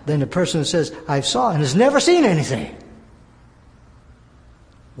saw, than a person who says, I've saw and has never seen anything.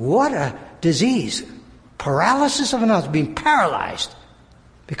 What a disease. Paralysis of analysis, being paralyzed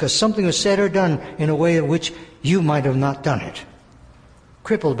because something was said or done in a way in which you might have not done it.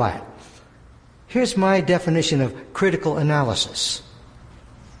 Crippled by it. Here's my definition of critical analysis.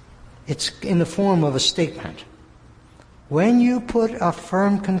 It's in the form of a statement. When you put a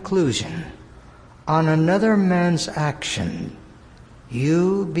firm conclusion on another man's action,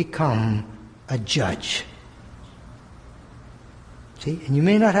 you become a judge. See? And you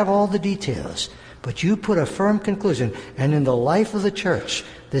may not have all the details, but you put a firm conclusion. And in the life of the church,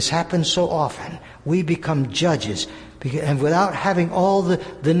 this happens so often. We become judges. And without having all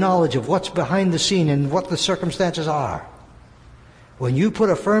the knowledge of what's behind the scene and what the circumstances are. When you put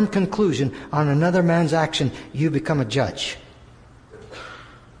a firm conclusion on another man's action, you become a judge.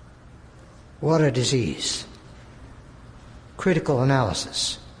 What a disease. Critical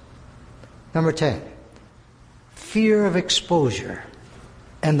analysis. Number 10. fear of exposure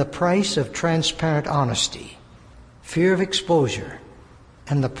and the price of transparent honesty. Fear of exposure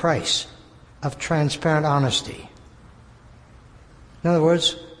and the price of transparent honesty. In other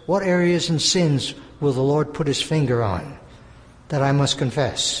words, what areas and sins will the Lord put his finger on that I must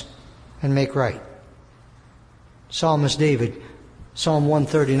confess and make right? Psalmist David, Psalm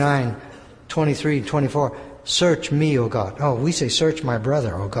 139, 23 and 24, search me, O God. Oh, we say search my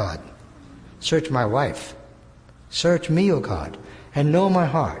brother, O God. Search my wife. Search me, O God, and know my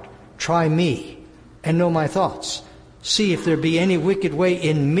heart. Try me and know my thoughts. See if there be any wicked way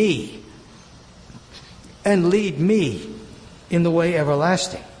in me, and lead me in the way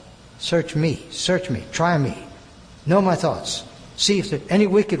everlasting. Search me, try me, know my thoughts. See if there's any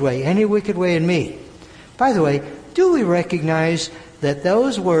wicked way in me. By the way, do we recognize that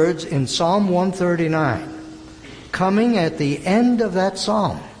those words in Psalm 139, coming at the end of that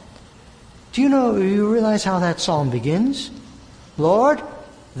psalm, you realize how that psalm begins? Lord,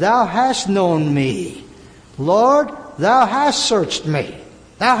 thou hast known me. Lord, thou hast searched me.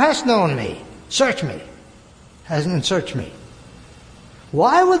 Thou hast known me. Search me. Hasn't searched me.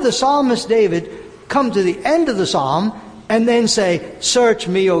 Why would the psalmist David come to the end of the psalm and then say, search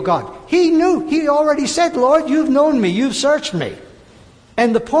me, O God? He knew. He already said, Lord, you've known me. You've searched me.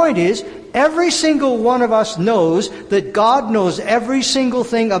 And the point is, every single one of us knows that God knows every single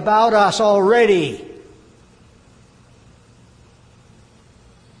thing about us already.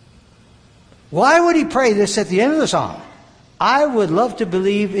 Why would he pray this at the end of the psalm? I would love to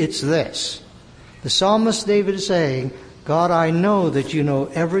believe it's this. The psalmist David is saying, God, I know that you know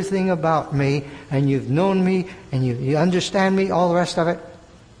everything about me, and you've known me, and you understand me, all the rest of it.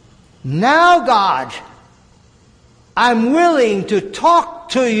 Now, God, I'm willing to talk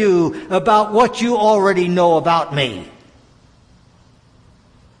to you about what you already know about me.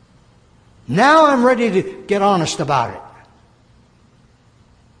 Now I'm ready to get honest about it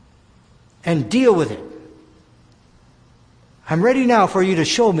and deal with it. I'm ready now for you to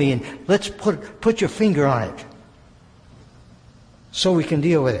show me, and let's put your finger on it so we can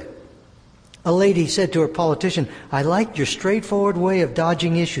deal with it. A lady said to her politician, I liked your straightforward way of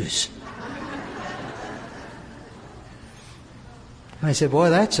dodging issues. I said, boy,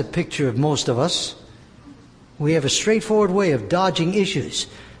 that's a picture of most of us. We have a straightforward way of dodging issues.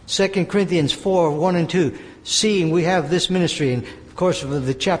 2 Corinthians 4, 1 and 2, seeing we have this ministry, and of course,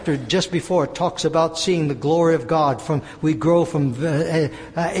 the chapter just before it talks about seeing the glory of God. We grow from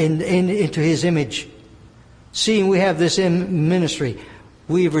into His image. Seeing we have this ministry,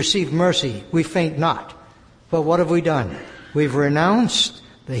 we have received mercy. We faint not. But what have we done? We've renounced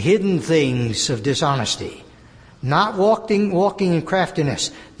the hidden things of dishonesty, not walking in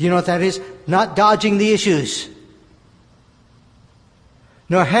craftiness. You know what that is? Not dodging the issues,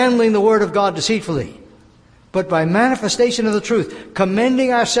 nor handling the word of God deceitfully, but by manifestation of the truth,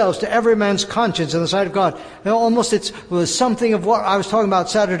 commending ourselves to every man's conscience in the sight of God. Now, almost it was something of what I was talking about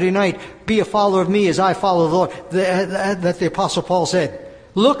Saturday night. Be a follower of me as I follow the Lord. That the Apostle Paul said.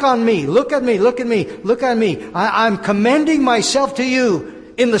 Look on me, look at me, look at me, look at me. I'm commending myself to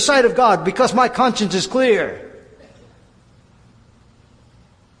you in the sight of God because my conscience is clear.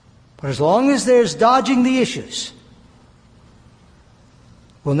 But as long as there's dodging the issues,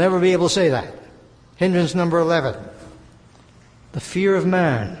 we'll never be able to say that. Hindrance number 11. The fear of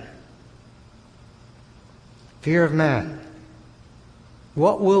man. Fear of man.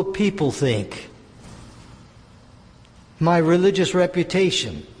 What will people think? My religious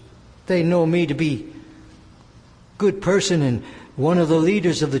reputation. They know me to be a good person and one of the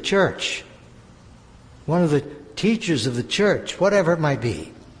leaders of the church. One of the teachers of the church. Whatever it might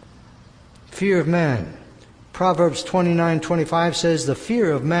be. Fear of man. Proverbs 29:25 says, the fear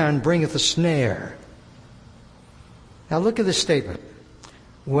of man bringeth a snare. Now look at this statement.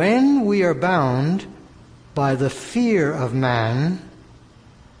 When we are bound by the fear of man,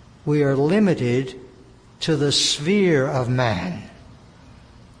 we are limited to the sphere of man.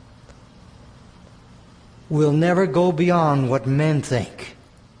 We'll never go beyond what men think.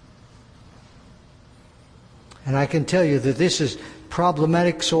 And I can tell you that this is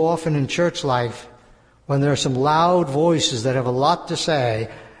problematic so often in church life when there are some loud voices that have a lot to say,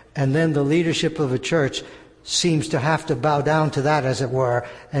 and then the leadership of a church seems to have to bow down to that, as it were,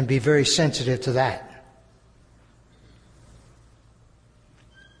 and be very sensitive to that.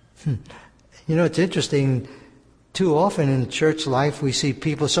 You know, it's interesting. Too often in church life we see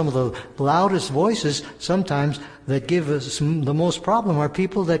people, some of the loudest voices sometimes that give us the most problem are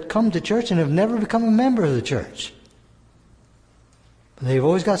people that come to church and have never become a member of the church. But they've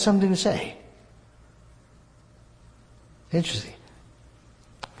always got something to say. Interesting.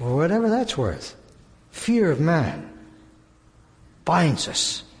 For whatever that's worth. Fear of man binds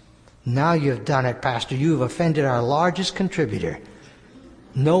us. Now you've done it, Pastor. You've offended our largest contributor.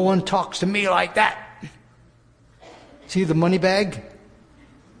 No one talks to me like that. See the money bag?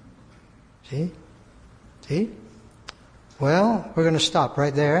 See? Well, we're going to stop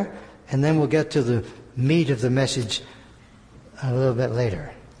right there, and then we'll get to the meat of the message a little bit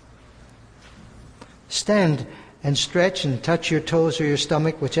later. Stand and stretch and touch your toes or your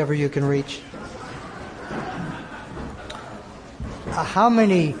stomach, whichever you can reach. How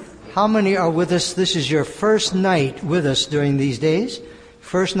many are with us? This is your first night with us during these days.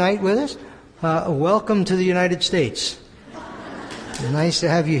 First night with us? Welcome to the United States. Nice to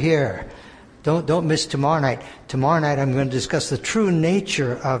have you here. Don't miss tomorrow night. Tomorrow night I'm going to discuss the true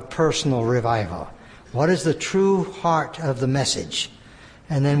nature of personal revival. What is the true heart of the message?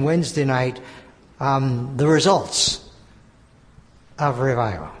 And then Wednesday night, the results of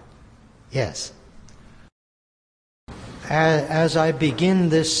revival. Yes. As I begin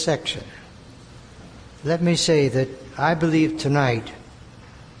this section, let me say that I believe tonight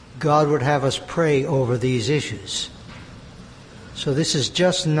God would have us pray over these issues. So this is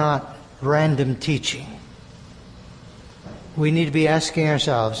just not random teaching. We need to be asking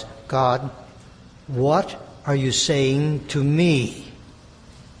ourselves, God, what are you saying to me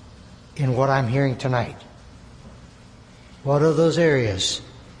in what I'm hearing tonight? What are those areas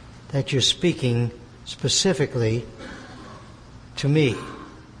that you're speaking specifically to me?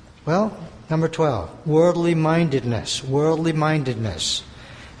 Well, number 12, worldly mindedness.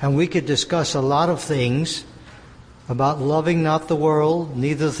 And we could discuss a lot of things about loving not the world,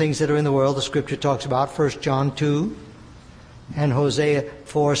 neither the things that are in the world. The Scripture talks about 1 John 2 and Hosea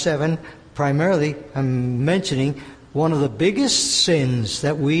 4:7. Primarily, I'm mentioning one of the biggest sins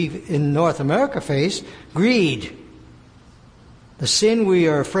that we in North America face, greed. The sin we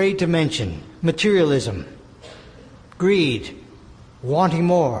are afraid to mention, materialism, greed, wanting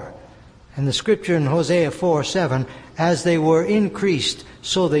more. And the Scripture in Hosea 4:7, as they were increased,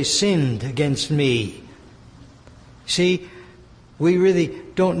 so they sinned against me. See, we really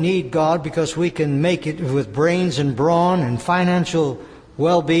don't need God because we can make it with brains and brawn and financial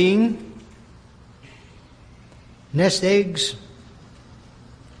well-being. Nest eggs,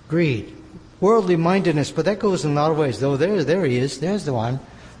 greed, worldly mindedness, but that goes in a lot of ways. Though there he is. There's the one.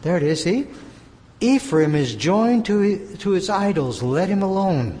 There it is. See, Ephraim is joined to his idols. Let him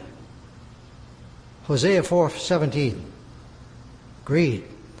alone. Hosea 4:17. Greed.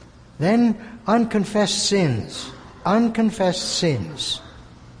 Then unconfessed sins. Unconfessed sins.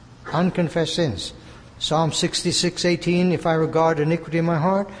 Psalm 66:18. If I regard iniquity in my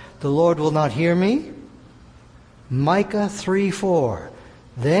heart, the Lord will not hear me. Micah 3:4.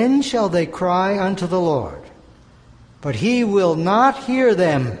 Then shall they cry unto the Lord, but he will not hear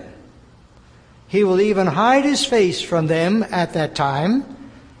them. He will even hide his face from them at that time,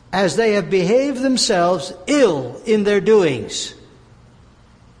 as they have behaved themselves ill in their doings.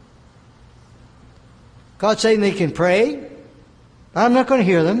 God's saying they can pray, but I'm not going to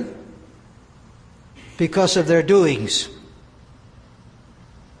hear them because of their doings.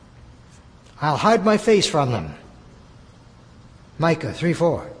 I'll hide my face from them. Micah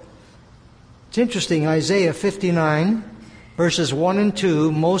 3:4. It's interesting, Isaiah 59, verses 1 and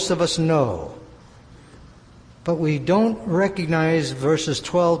 2, most of us know. But we don't recognize verses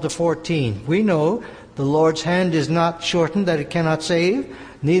 12 to 14. We know the Lord's hand is not shortened that it cannot save,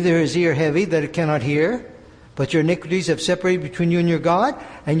 neither his ear heavy that it cannot hear. But your iniquities have separated between you and your God,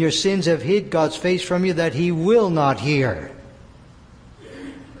 and your sins have hid God's face from you that he will not hear.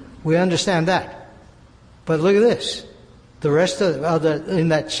 We understand that. But look at this. The rest of in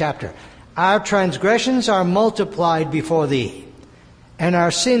that chapter. Our transgressions are multiplied before thee, and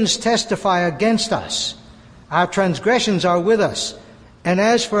our sins testify against us. Our transgressions are with us. And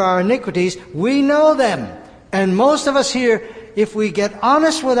as for our iniquities, we know them. And most of us here, if we get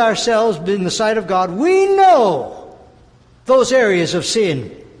honest with ourselves in the sight of God, we know those areas of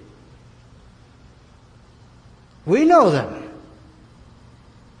sin. We know them.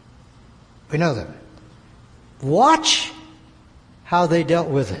 We know them. Watch how they dealt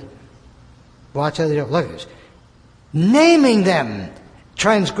with it. Watch how they dealt. Look at this. Naming them,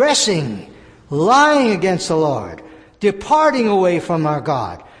 transgressing, lying against the Lord, departing away from our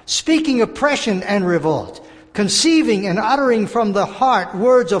God, speaking oppression and revolt, conceiving and uttering from the heart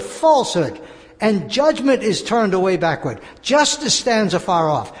words of falsehood, and judgment is turned away backward. Justice stands afar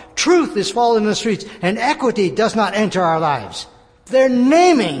off. Truth is fallen in the streets, and equity does not enter our lives. They're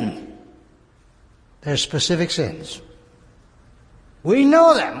naming their specific sins. We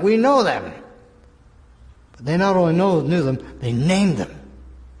know them. We know them. But they not only knew them, they named them.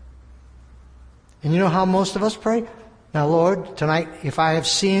 And you know how most of us pray? Now, Lord, tonight, if I have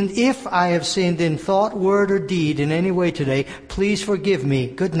sinned in thought, word, or deed in any way today, please forgive me.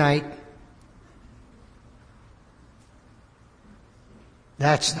 Good night.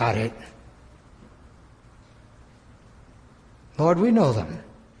 That's not it. Lord, we know them.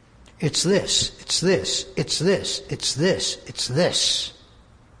 It's this, it's this, it's this, it's this, it's this.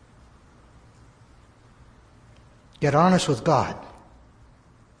 Get honest with God.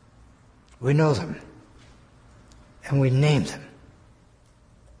 We know them. And we name them.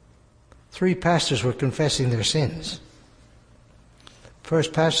 3 pastors were confessing their sins.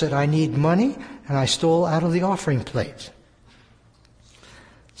 First pastor said, I need money, and I stole out of the offering plate.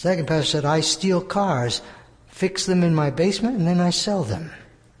 Second pastor said, I steal cars, fix them in my basement, and then I sell them.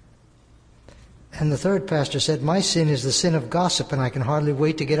 And the third pastor said, my sin is the sin of gossip, and I can hardly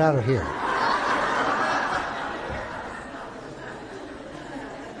wait to get out of here.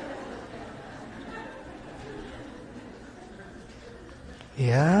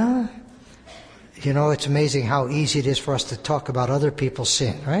 Yeah? You know, it's amazing how easy it is for us to talk about other people's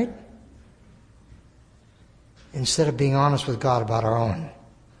sin, right? Instead of being honest with God about our own.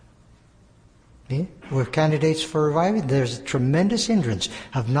 Yeah? We're candidates for revival. There's a tremendous hindrance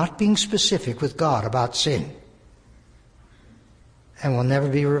of not being specific with God about sin. And we'll never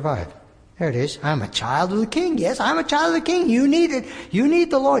be revived. There it is. I'm a child of the King. Yes, I'm a child of the King. You need it. You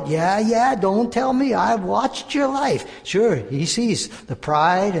need the Lord. Yeah, don't tell me. I've watched your life. Sure, he sees the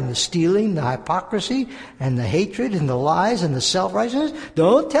pride and the stealing, the hypocrisy and the hatred and the lies and the self-righteousness.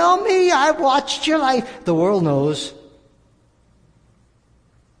 Don't tell me. I've watched your life. The world knows.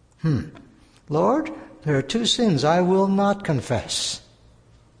 Lord, there are 2 sins I will not confess.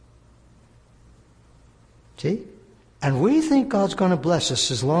 See? And we think God's going to bless us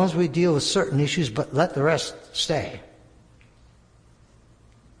as long as we deal with certain issues, but let the rest stay.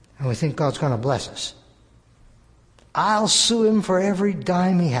 And we think God's going to bless us. I'll sue him for every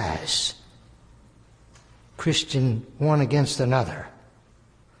dime he has. Christian one against another.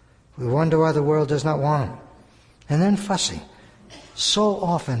 We wonder why the world does not want him. And then fussing. So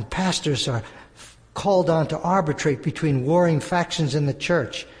often pastors are called on to arbitrate between warring factions in the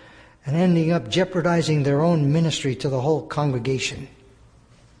church and ending up jeopardizing their own ministry to the whole congregation.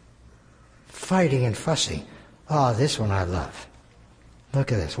 Fighting and fussing. Oh, this one I love.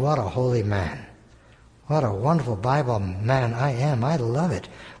 Look at this. What a holy man. What a wonderful Bible man I am. I love it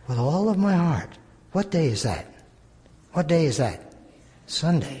with all of my heart. What day is that? What day is that?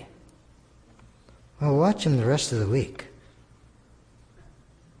 Sunday. Well, watch him the rest of the week.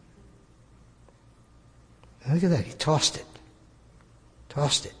 Look at that. He tossed it.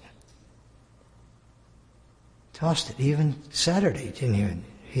 Tossed it. Tossed it. Even Saturday.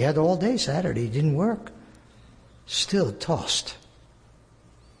 He had all day Saturday. He didn't work. Still tossed.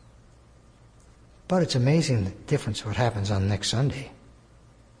 But it's amazing the difference what happens on next Sunday.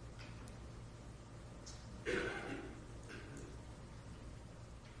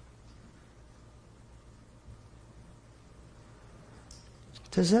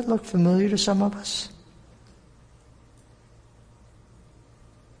 Does that look familiar to some of us?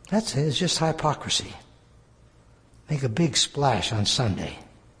 That's it. It's just hypocrisy. Make a big splash on Sunday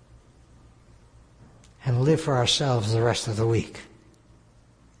and live for ourselves the rest of the week.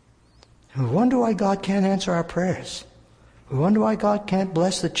 And we wonder why God can't answer our prayers. We wonder why God can't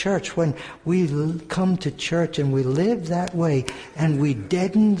bless the church when we come to church and we live that way and we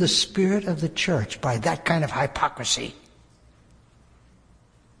deaden the spirit of the church by that kind of hypocrisy.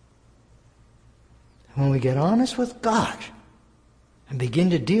 When we get honest with God and begin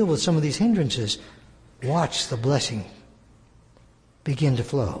to deal with some of these hindrances, watch the blessing begin to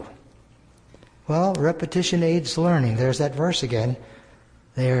flow. Well, repetition aids learning. There's that verse again.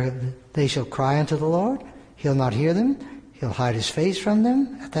 They shall cry unto the Lord. He'll not hear them. He'll hide his face from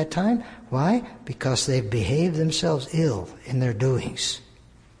them at that time. Why? Because they've behaved themselves ill in their doings.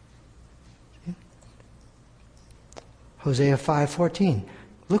 Hosea 5:14.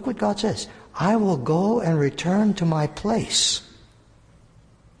 Look what God says. I will go and return to my place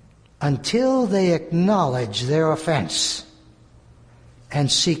until they acknowledge their offense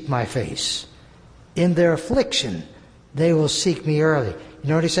and seek my face. In their affliction, they will seek me early. You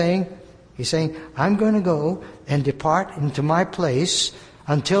know what he's saying? He's saying, I'm going to go and depart into my place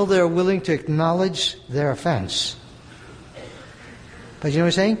until they're willing to acknowledge their offense. But you know what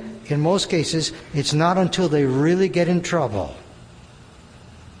he's saying? In most cases, it's not until they really get in trouble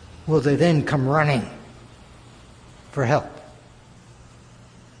will they then come running for help.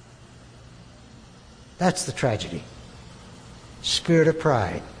 That's the tragedy. Spirit of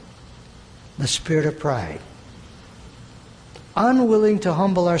pride. The spirit of pride. unwilling to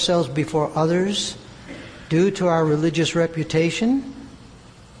humble ourselves before others due to our religious reputation,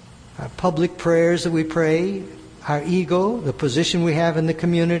 our public prayers that we pray, our ego, the position we have in the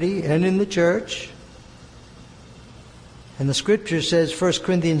community and in the church. And the Scripture says, 1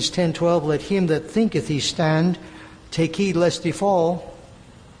 Corinthians 10:12, let him that thinketh he stand take heed lest he fall.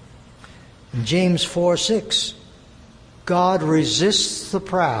 And James 4:6, God resists the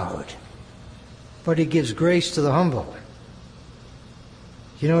proud, but he gives grace to the humble.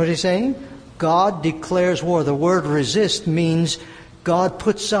 You know what he's saying? God declares war. The word resist means God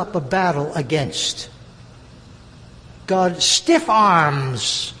puts up a battle against. God stiff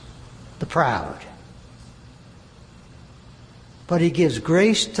arms the proud. But he gives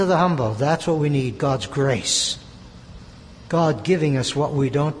grace to the humble. That's what we need, God's grace. God giving us what we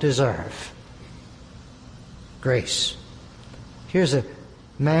don't deserve. Grace. Here's a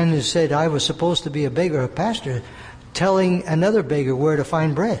man who said, I was supposed to be a beggar, a pastor, telling another beggar where to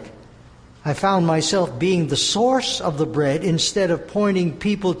find bread. I found myself being the source of the bread instead of pointing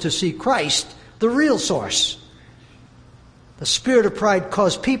people to see Christ, the real source. The spirit of pride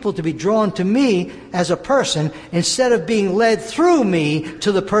caused people to be drawn to me as a person instead of being led through me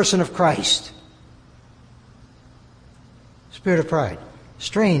to the person of Christ. Spirit of pride.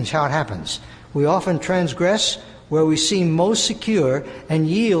 Strange how it happens. We often transgress where we seem most secure and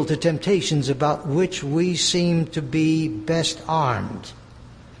yield to temptations about which we seem to be best armed.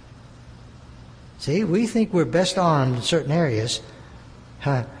 See, we think we're best armed in certain areas,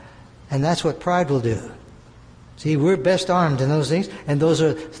 and that's what pride will do. See, we're best armed in those things, and those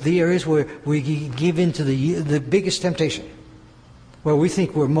are the areas where we give in to the biggest temptation, where we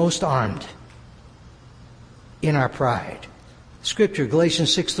think we're most armed in our pride. Scripture,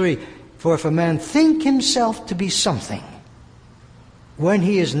 Galatians 6:3, for if a man think himself to be something, when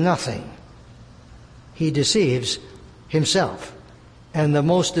he is nothing, he deceives himself. And the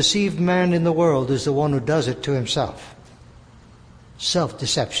most deceived man in the world is the one who does it to himself.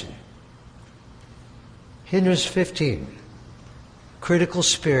 Self-deception. Hindrance 15. Critical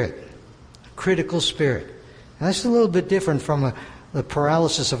spirit. Critical spirit. Now, that's a little bit different from the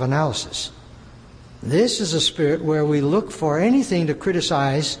paralysis of analysis. This is a spirit where we look for anything to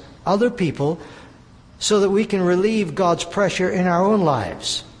criticize other people so that we can relieve God's pressure in our own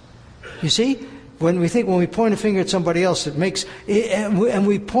lives. You see, when we point a finger at somebody else, and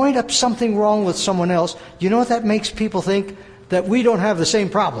we point up something wrong with someone else, you know what that makes people think? That we don't have the same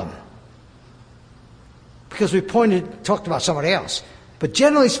problem. Because we talked about somebody else. But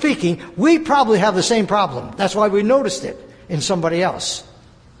generally speaking, we probably have the same problem. That's why we noticed it in somebody else.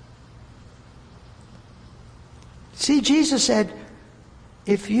 See, Jesus said,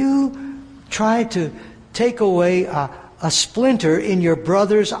 if you try to take away a splinter in your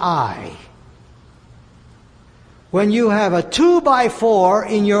brother's eye, when you have a 2x4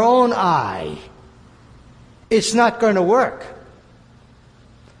 in your own eye, it's not going to work.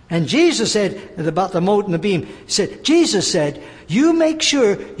 And Jesus said about the mote and the beam, Jesus said, you make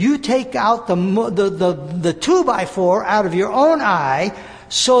sure you take out the 2x4 out of your own eye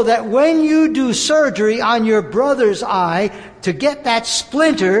so that when you do surgery on your brother's eye to get that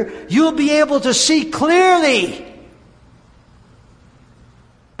splinter, you'll be able to see clearly.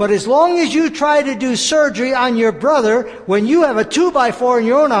 But as long as you try to do surgery on your brother when you have a 2x4 in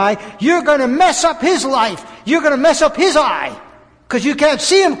your own eye, you're going to mess up his life. You're going to mess up his eye. Because you can't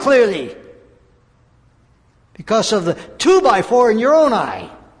see him clearly. Because of the 2x4 in your own eye.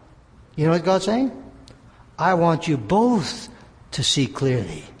 You know what God's saying? I want you both to see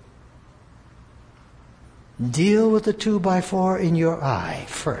clearly. Deal with the 2x4 in your eye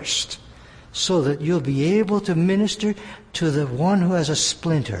first, so that you'll be able to minister to the one who has a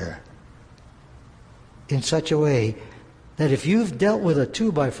splinter in such a way that if you've dealt with a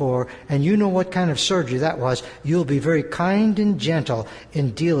 2x4 and you know what kind of surgery that was, you'll be very kind and gentle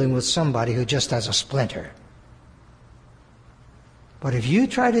in dealing with somebody who just has a splinter. But if you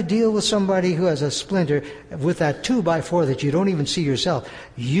try to deal with somebody who has a splinter with that 2x4 that you don't even see yourself,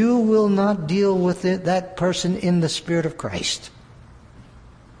 you will not deal with that person in the Spirit of Christ,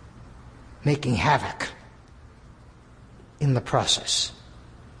 making havoc in the process.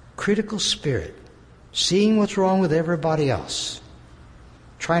 Critical spirit. Seeing what's wrong with everybody else.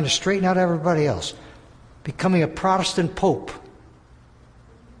 Trying to straighten out everybody else. Becoming a Protestant pope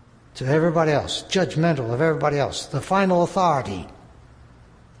to everybody else. Judgmental of everybody else. The final authority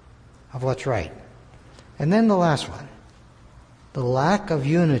of what's right. And then the last one. The lack of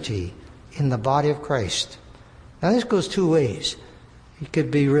unity in the body of Christ. Now this goes two ways. It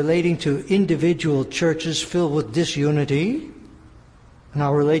could be relating to individual churches filled with disunity. And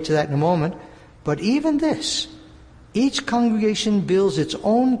I'll relate to that in a moment. But even this, Each congregation builds its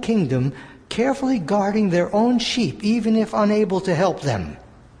own kingdom, carefully guarding their own sheep, even if unable to help them.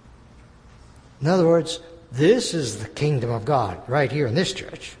 In other words, this is the kingdom of God right here in this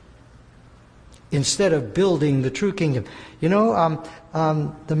church, instead of building the true kingdom. You know,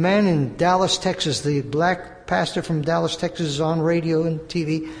 the man in Dallas, Texas, the black pastor from Dallas, Texas, is on radio and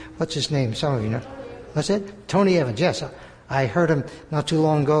TV. What's his name? Some of you know. What's it? Tony Evans. Yes, I heard him not too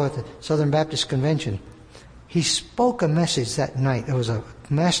long ago at the Southern Baptist Convention. He spoke a message that night. It was a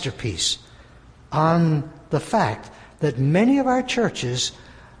masterpiece on the fact that many of our churches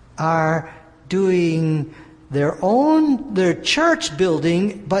are doing their church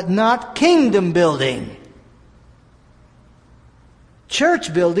building, but not kingdom building.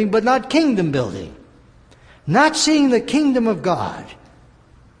 Church building, but not kingdom building. Not seeing the kingdom of God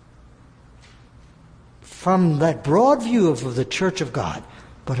from that broad view of the church of God,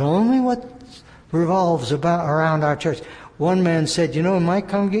 but only what revolves around our church. One man said, you know, in my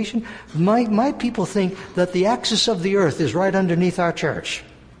congregation, my people think that the axis of the earth is right underneath our church.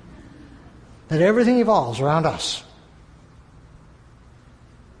 That everything evolves around us.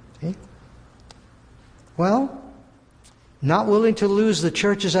 See? Well, not willing to lose the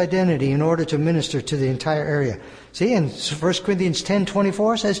church's identity in order to minister to the entire area. See, in 1 Corinthians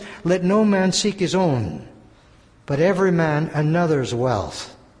 10:24 says, let no man seek his own, but every man another's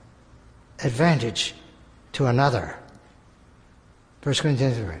wealth, advantage to another. 1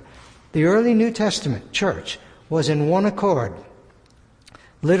 Corinthians 10. The early New Testament church was in one accord,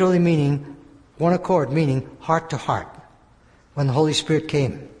 literally meaning one accord, meaning heart to heart, when the Holy Spirit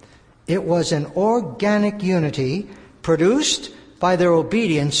came. It was an organic unity produced by their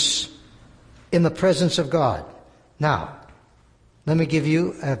obedience in the presence of God. Now, let me give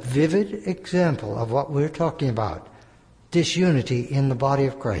you a vivid example of what we're talking about. Disunity in the body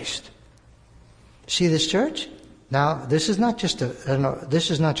of Christ. See this church? Now, this is not just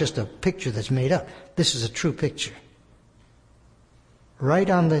a picture that's made up. This is a true picture. Right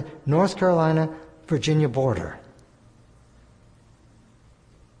on the North Carolina-Virginia border.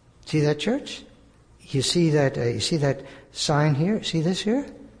 See that church? You see that sign here? See this here?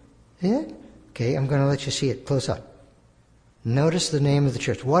 See it? Okay, I'm going to let you see it close up. Notice the name of the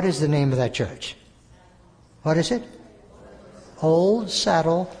church. What is the name of that church? What is it? Old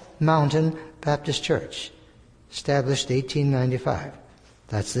Saddle Mountain Baptist Church. Established 1895.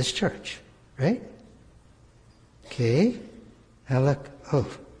 That's this church, right? Okay. Now look.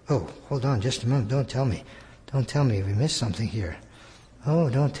 Oh, hold on just a moment. Don't tell me we missed something here. Oh,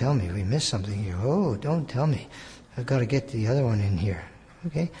 don't tell me we missed something here. Oh, don't tell me. I've got to get the other one in here.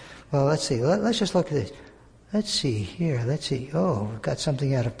 Okay. Well, let's see. Let's just look at this. Let's see here. Let's see. Oh, we've got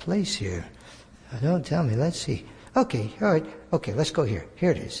something out of place here. Don't tell me. Let's see. Okay. All right. Okay. Let's go here.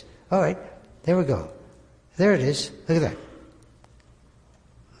 Here it is. All right. There we go. There it is. Look at that.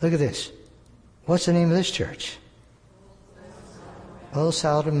 Look at this. What's the name of this church? Old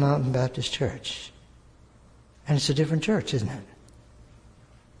Saddle Mountain Baptist Church. And it's a different church, isn't it?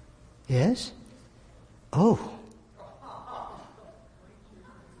 Yes? Oh.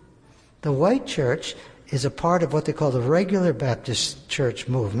 The white church is a part of what they call the regular Baptist church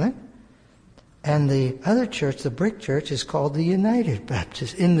movement. And the other church, the brick church, is called the United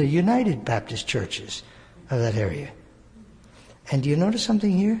Baptist, in the United Baptist churches of that area. And do you notice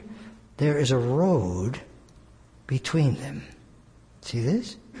something here? There is a road between them. See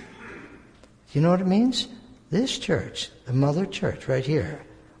this? Do you know what it means? This church, the mother church right here,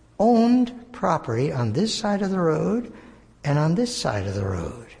 owned property on this side of the road and on this side of the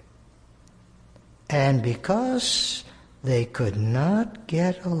road. And because they could not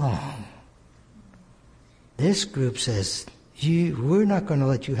get along, this group says, we're not going to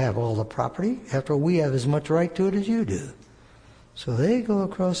let you have all the property. After all, we have as much right to it as you do. So they go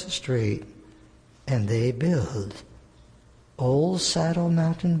across the street and they build Old Saddle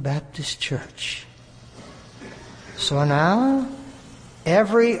Mountain Baptist Church. So now,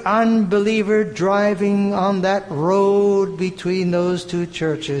 every unbeliever driving on that road between those two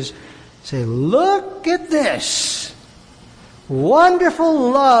churches say, look at this wonderful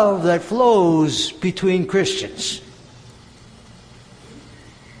love that flows between Christians.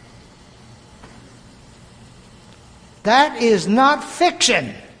 That is not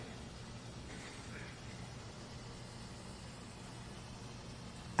fiction.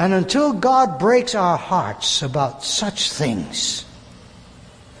 And until God breaks our hearts about such things,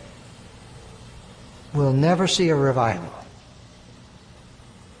 we'll never see a revival.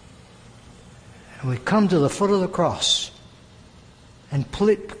 And we come to the foot of the cross and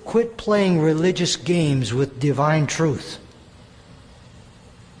quit playing religious games with divine truth.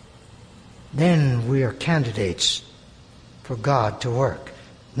 Then we are candidates for God to work.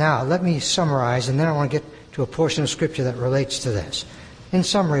 Now, let me summarize, and then I want to get to a portion of Scripture that relates to this. In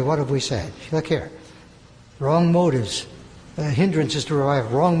summary, what have we said? Look here. Wrong motives, hindrances to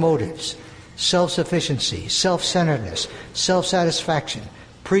revival, wrong motives, self-sufficiency, self-centeredness, self-satisfaction,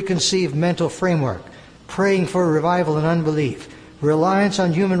 preconceived mental framework, praying for revival and unbelief, reliance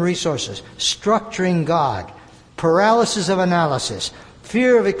on human resources, structuring God, paralysis of analysis,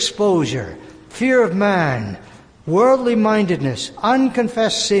 fear of exposure, fear of man, worldly mindedness,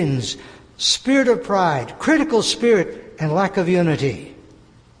 unconfessed sins, spirit of pride, critical spirit, and lack of unity.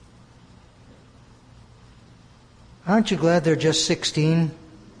 Aren't you glad there are just 16?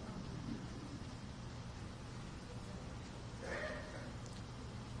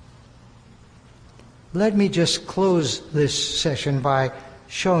 Let me just close this session by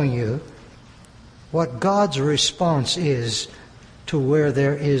showing you what God's response is to where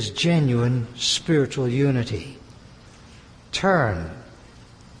there is genuine spiritual unity. Turn.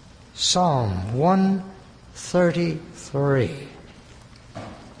 Psalm 133.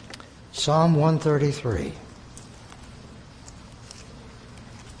 Psalm 133.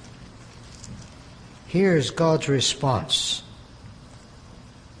 Here's God's response.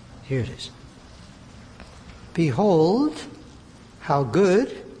 Here it is. Behold, how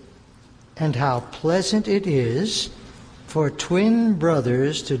good and how pleasant it is for twin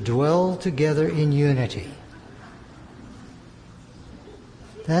brothers to dwell together in unity.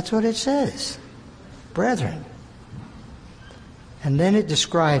 That's what it says. Brethren. And then it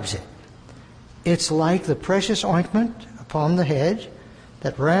describes it. It's like the precious ointment upon the head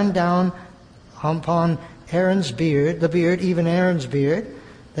that ran down upon Aaron's beard, even Aaron's beard,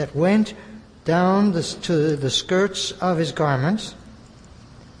 that went down to the skirts of his garments.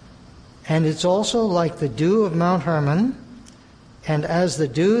 And it's also like the dew of Mount Hermon, and as the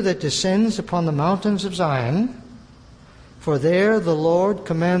dew that descends upon the mountains of Zion, for there the Lord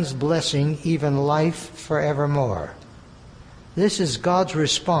commands blessing, even life forevermore. This is God's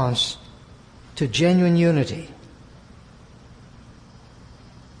response to genuine unity.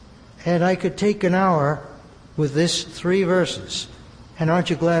 And I could take an hour with this 3 verses. And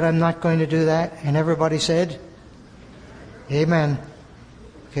aren't you glad I'm not going to do that? And everybody said, Amen.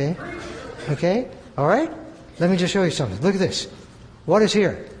 Okay? Okay? All right? Let me just show you something. Look at this. What is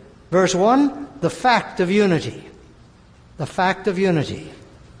here? Verse 1, the fact of unity. The fact of unity.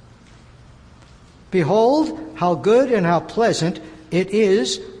 Behold, how good and how pleasant it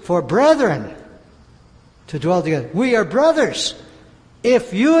is for brethren to dwell together. We are brothers.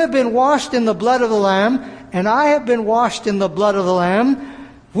 If you have been washed in the blood of the Lamb, and I have been washed in the blood of the Lamb,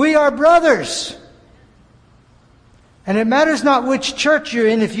 we are brothers. And it matters not which church you're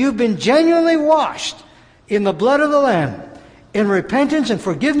in, if you've been genuinely washed in the blood of the Lamb, in repentance and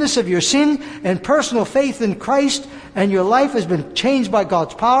forgiveness of your sin and personal faith in Christ, and your life has been changed by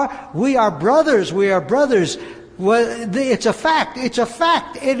God's power, we are brothers. We are brothers. Well, it's a fact. It's a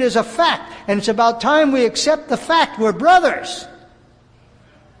fact. It is a fact. And it's about time we accept the fact we're brothers.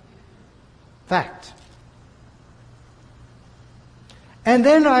 Fact. And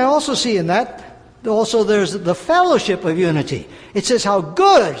then I also see in that, also there's the fellowship of unity. It says how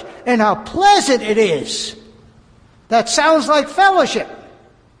good and how pleasant it is. That sounds like fellowship.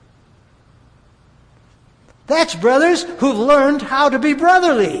 That's brothers who've learned how to be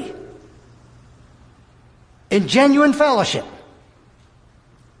brotherly in genuine fellowship.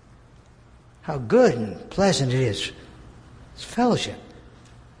 How good and pleasant it is. It's fellowship.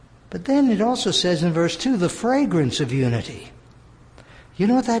 But then it also says in verse 2, the fragrance of unity. You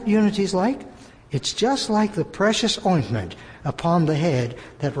know what that unity is like? It's just like the precious ointment upon the head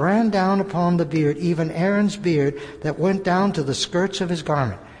that ran down upon the beard, even Aaron's beard, that went down to the skirts of his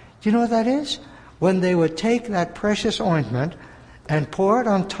garment. Do you know what that is? When they would take that precious ointment and pour it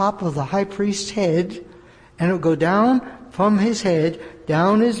on top of the high priest's head, and it would go down from his head,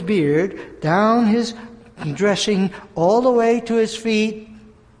 down his beard, down his dressing, all the way to his feet.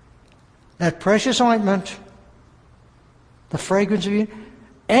 That precious ointment, the fragrance of unity.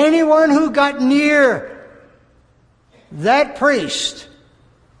 Anyone who got near that priest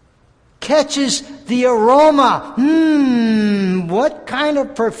catches the aroma. What kind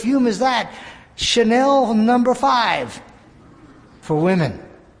of perfume is that? Chanel No. 5 for women.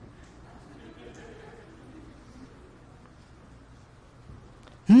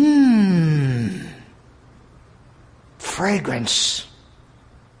 Fragrance.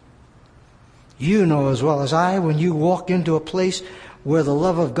 You know as well as I, when you walk into a place where the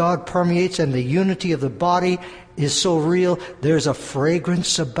love of God permeates and the unity of the body is so real, there's a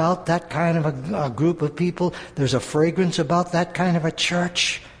fragrance about that kind of a group of people. There's a fragrance about that kind of a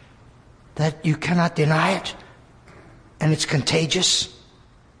church that you cannot deny it. and it's contagious?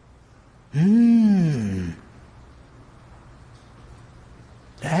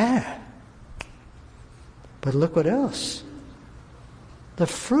 But look what else. The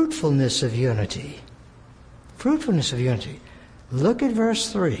fruitfulness of unity. Fruitfulness of unity. Look at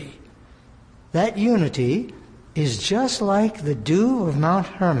verse 3. That unity is just like the dew of Mount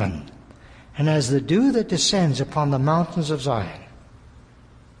Hermon, and as the dew that descends upon the mountains of Zion.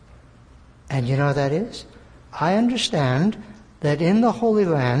 And you know what that is? I understand that in the Holy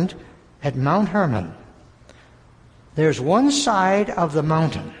Land at Mount Hermon, there's one side of the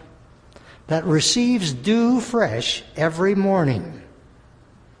mountain that receives dew fresh every morning.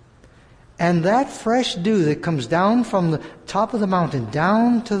 And that fresh dew that comes down from the top of the mountain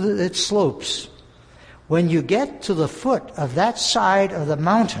down to its slopes, when you get to the foot of that side of the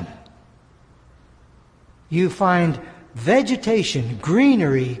mountain, you find vegetation,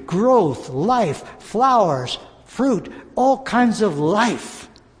 greenery, growth, life, flowers, fruit, all kinds of life.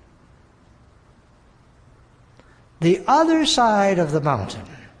 The other side of the mountain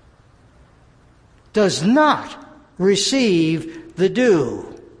does not receive the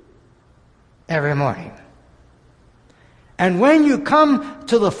dew every morning. And when you come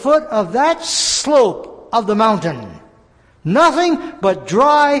to the foot of that slope of the mountain, nothing but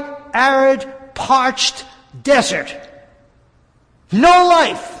dry, arid, parched desert. No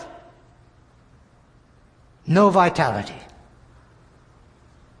life. No vitality.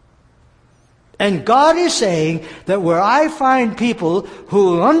 And God is saying that where I find people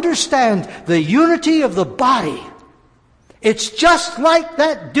who understand the unity of the body, it's just like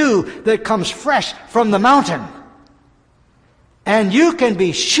that dew that comes fresh from the mountain. And you can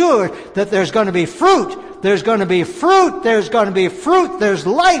be sure that there's going to be fruit. There's going to be fruit. There's going to be fruit. There's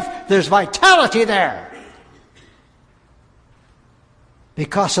life. There's vitality there.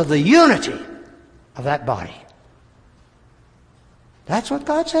 Because of the unity of that body. That's what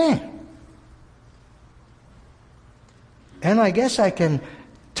God's saying. And I guess I can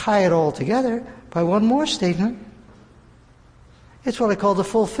tie it all together by one more statement. It's what I call the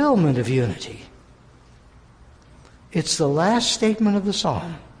fulfillment of unity. It's the last statement of the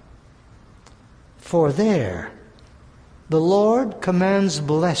psalm. For there the Lord commands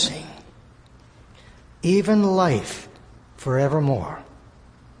blessing, even life forevermore.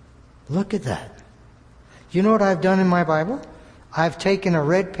 Look at that. You know what I've done in my Bible? I've taken a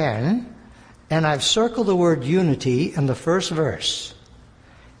red pen and I've circled the word unity in the first verse.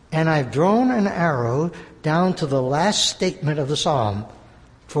 And I've drawn an arrow down to the last statement of the psalm.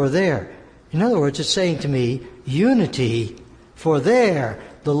 For there. In other words, it's saying to me, unity, for there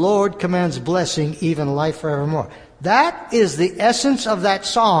the Lord commands blessing, even life forevermore. That is the essence of that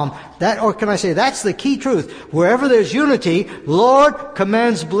psalm. Or can I say, that's the key truth. Wherever there's unity, Lord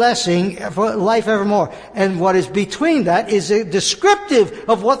commands blessing for life evermore. And what is between that is a descriptive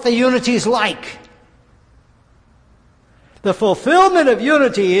of what the unity is like. The fulfillment of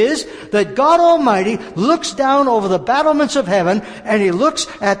unity is that God Almighty looks down over the battlements of heaven, and He looks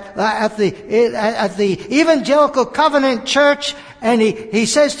at the evangelical covenant church, and he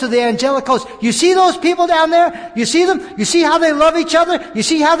says to the angelic host, you see those people down there? You see them? You see how they love each other? You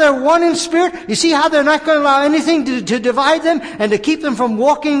see how they're one in spirit? You see how they're not going to allow anything to divide them and to keep them from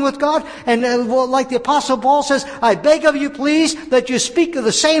walking with God? And like the Apostle Paul says, I beg of you, please, that you speak of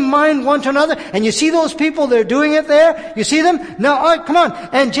the same mind one to another. And you see those people, they're doing it there? You see them? Now, all right, come on.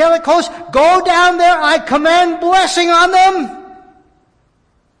 Angelic host, go down there. I command blessing on them.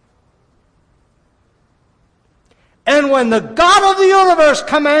 And when the God of the universe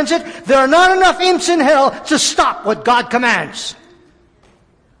commands it, there are not enough imps in hell to stop what God commands.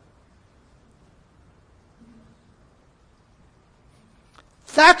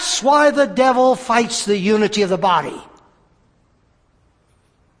 That's why the devil fights the unity of the body.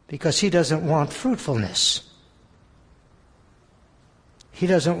 Because he doesn't want fruitfulness. He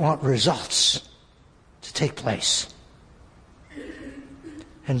doesn't want results to take place.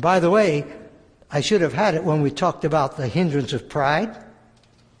 And by the way, I should have had it when we talked about the hindrance of pride.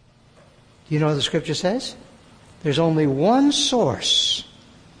 You know what the Scripture says? There's only one source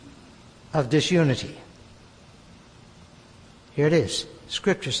of disunity. Here it is.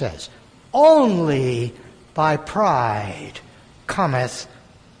 Scripture says, only by pride cometh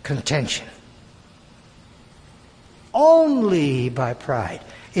contention. Only by pride.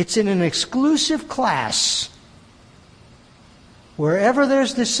 It's in an exclusive class. Wherever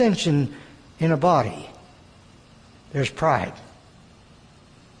there's dissension in a body, there's pride.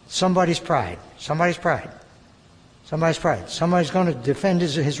 Somebody's pride. Somebody's pride. Somebody's pride. Somebody's going to defend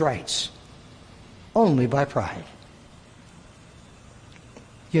his rights. Only by pride.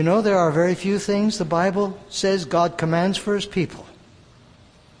 You know, there are very few things the Bible says God commands for His people.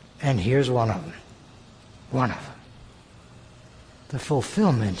 And here's one of them. One of them. The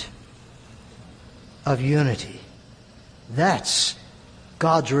fulfillment of unity. That's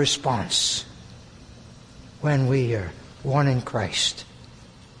God's response when we are one in Christ.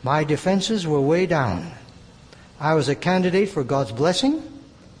 My defenses were way down. I was a candidate for God's blessing,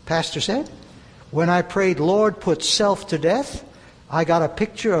 Pastor said. When I prayed, Lord, put self to death, I got a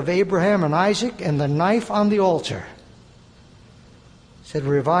picture of Abraham and Isaac and the knife on the altar. He said,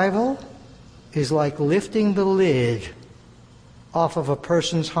 revival is like lifting the lid off of a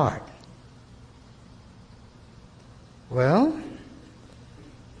person's heart. Well,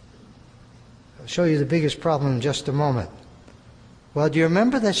 I'll show you the biggest problem in just a moment. Well, do you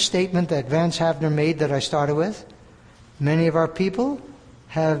remember that statement that Vance Havner made that I started with? Many of our people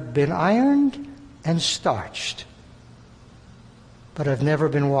have been ironed and starched, but have never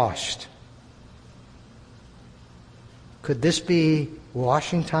been washed. Could this be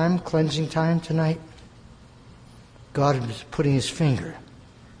washing time, cleansing time tonight? God is putting His finger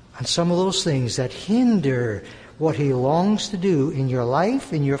on some of those things that hinder what He longs to do in your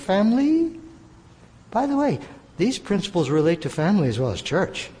life, in your family. By the way, these principles relate to family as well as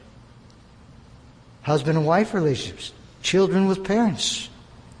church. Husband and wife relationships, children with parents,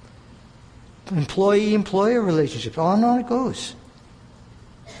 employee-employer relationships, on and on it goes.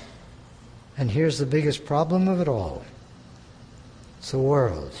 And here's the biggest problem of it all. It's the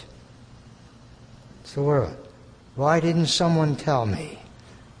world. It's the world. Why didn't someone tell me?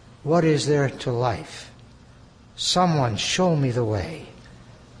 What is there to life? Someone show me the way.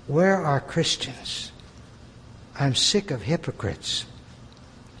 Where are Christians? I'm sick of hypocrites.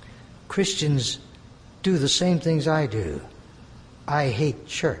 Christians do the same things I do. I hate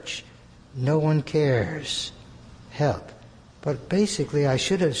church. No one cares. Help. But basically, I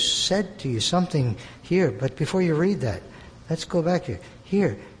should have said to you something here. But before you read that, let's go back here.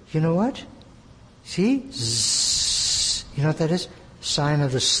 Here, you know what? See? Zzz. You know what that is? Sign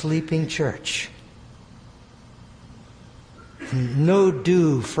of the sleeping church. No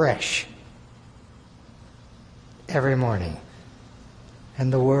dew fresh every morning.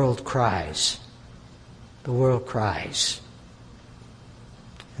 And the world cries. The world cries.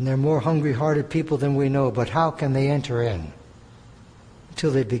 And they're more hungry-hearted people than we know, but how can they enter in?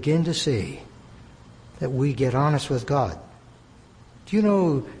 Until they begin to see that we get honest with God. Do you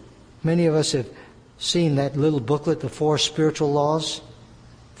know many of us have seen that little booklet, The 4 Spiritual Laws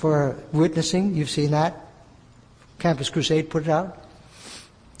for Witnessing? You've seen that? Campus Crusade put it out.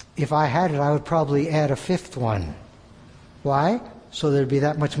 If I had it, I would probably add a 5th one. Why? So there'd be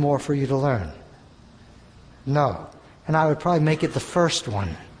that much more for you to learn. No. And I would probably make it the first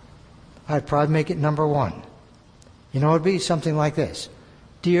one. I'd probably make it number 1. You know, it would be something like this.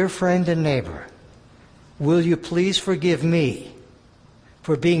 Dear friend and neighbor, will you please forgive me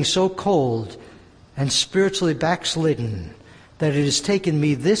for being so cold and spiritually backslidden that it has taken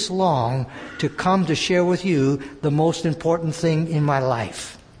me this long to come to share with you the most important thing in my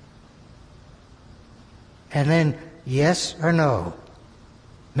life? And then, yes or no,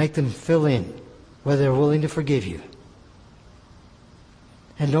 make them fill in whether they're willing to forgive you.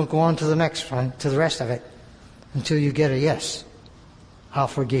 And don't go on to the next one, to the rest of it, until you get a yes. I'll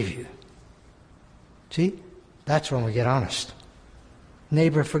forgive you. See? That's when we get honest.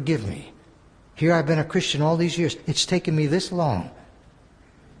 Neighbor, forgive me. Here I've been a Christian all these years. It's taken me this long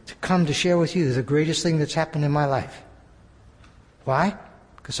to come to share with you the greatest thing that's happened in my life. Why?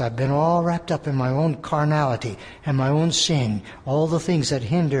 Because I've been all wrapped up in my own carnality and my own sin, all the things that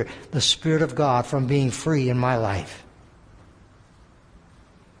hinder the Spirit of God from being free in my life.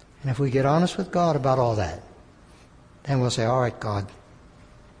 And if we get honest with God about all that, then we'll say, all right, God,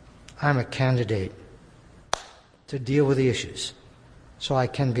 I'm a candidate to deal with the issues so I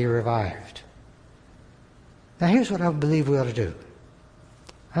can be revived. Now here's what I believe we ought to do.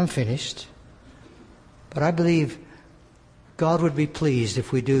 I'm finished, but I believe God would be pleased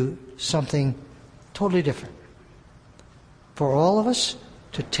if we do something totally different. For all of us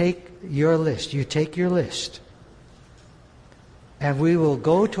to take your list. You take your list. And we will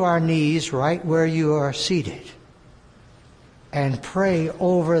go to our knees right where you are seated and pray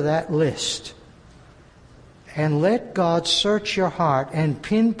over that list. And let God search your heart and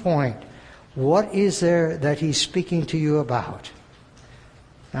pinpoint what is there that He's speaking to you about.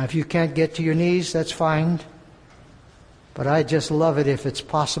 Now, if you can't get to your knees, that's fine. But I just love it if it's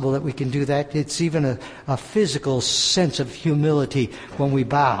possible that we can do that. It's even a physical sense of humility when we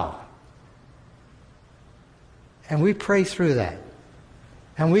bow. And we pray through that.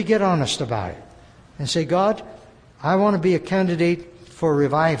 And we get honest about it. And say, God, I want to be a candidate for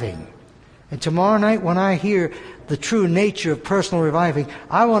reviving. And tomorrow night when I hear the true nature of personal reviving,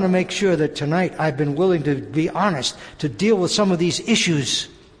 I want to make sure that tonight I've been willing to be honest, to deal with some of these issues,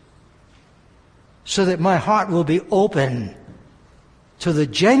 so that my heart will be open to the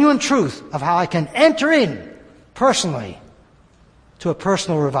genuine truth of how I can enter in personally to a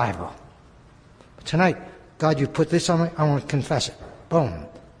personal revival. But tonight, God, you've put this on me, I want to confess it. Boom. I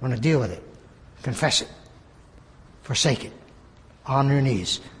want to deal with it. Confess it. Forsake it. On your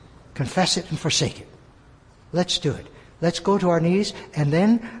knees. Confess it and forsake it. Let's do it. Let's go to our knees, and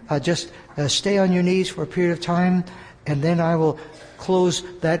then just stay on your knees for a period of time, and then I will close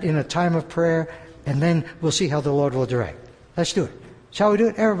that in a time of prayer, and then we'll see how the Lord will direct. Let's do it. Shall we do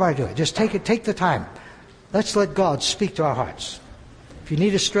it? Everybody do it. Just take the time. Let's let God speak to our hearts. If you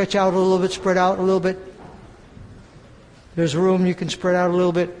need to stretch out a little bit, spread out a little bit. There's room, you can spread out a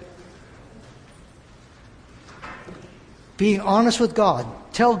little bit. Being honest with God.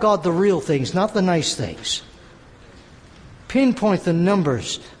 Tell God the real things, not the nice things. Pinpoint the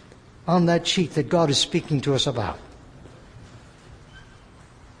numbers on that sheet that God is speaking to us about.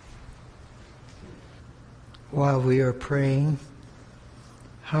 While we are praying,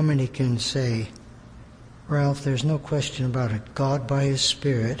 how many can say, Ralph, there's no question about it. God, by His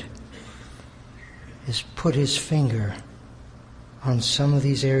Spirit, has put His finger on some of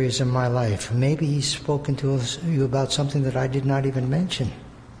these areas in my life. Maybe He's spoken to you about something that I did not even mention.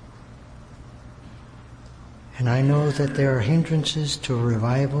 And I know that there are hindrances to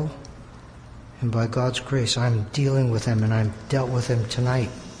revival, and by God's grace, I'm dealing with them, and I've dealt with them tonight.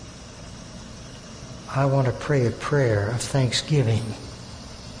 I want to pray a prayer of thanksgiving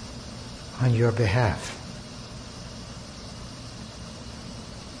on your behalf.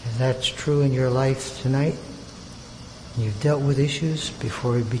 If that's true in your life tonight, and you've dealt with issues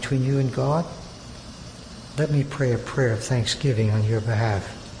between you and God, let me pray a prayer of thanksgiving on your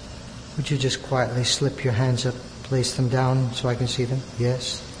behalf. Would you just quietly slip your hands up, place them down so I can see them?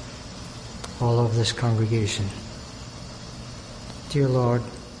 Yes. All over this congregation. Dear Lord,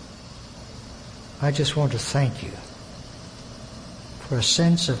 I just want to thank you for a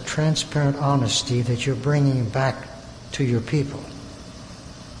sense of transparent honesty that you're bringing back to your people.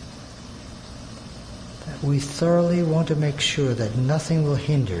 That we thoroughly want to make sure that nothing will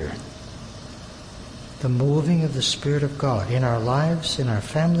hinder the moving of the Spirit of God in our lives, in our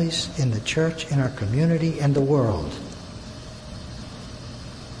families, in the church, in our community, and the world.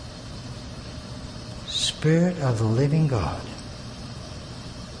 Spirit of the living God,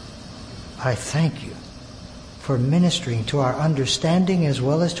 I thank you for ministering to our understanding as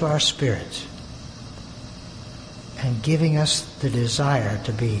well as to our spirits, and giving us the desire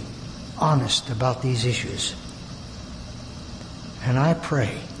to be honest about these issues. And I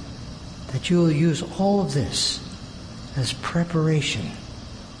pray that you will use all of this as preparation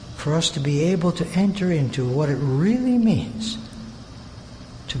for us to be able to enter into what it really means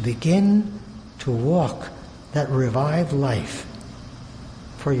to begin to walk that revived life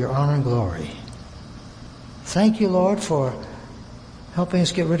for your honor and glory. Thank you, Lord, for helping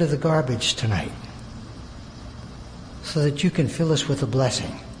us get rid of the garbage tonight so that you can fill us with a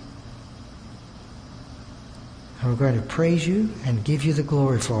blessing. And we're going to praise you and give you the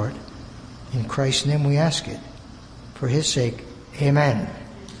glory for it. In Christ's name we ask it. For His sake, amen.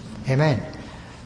 Amen.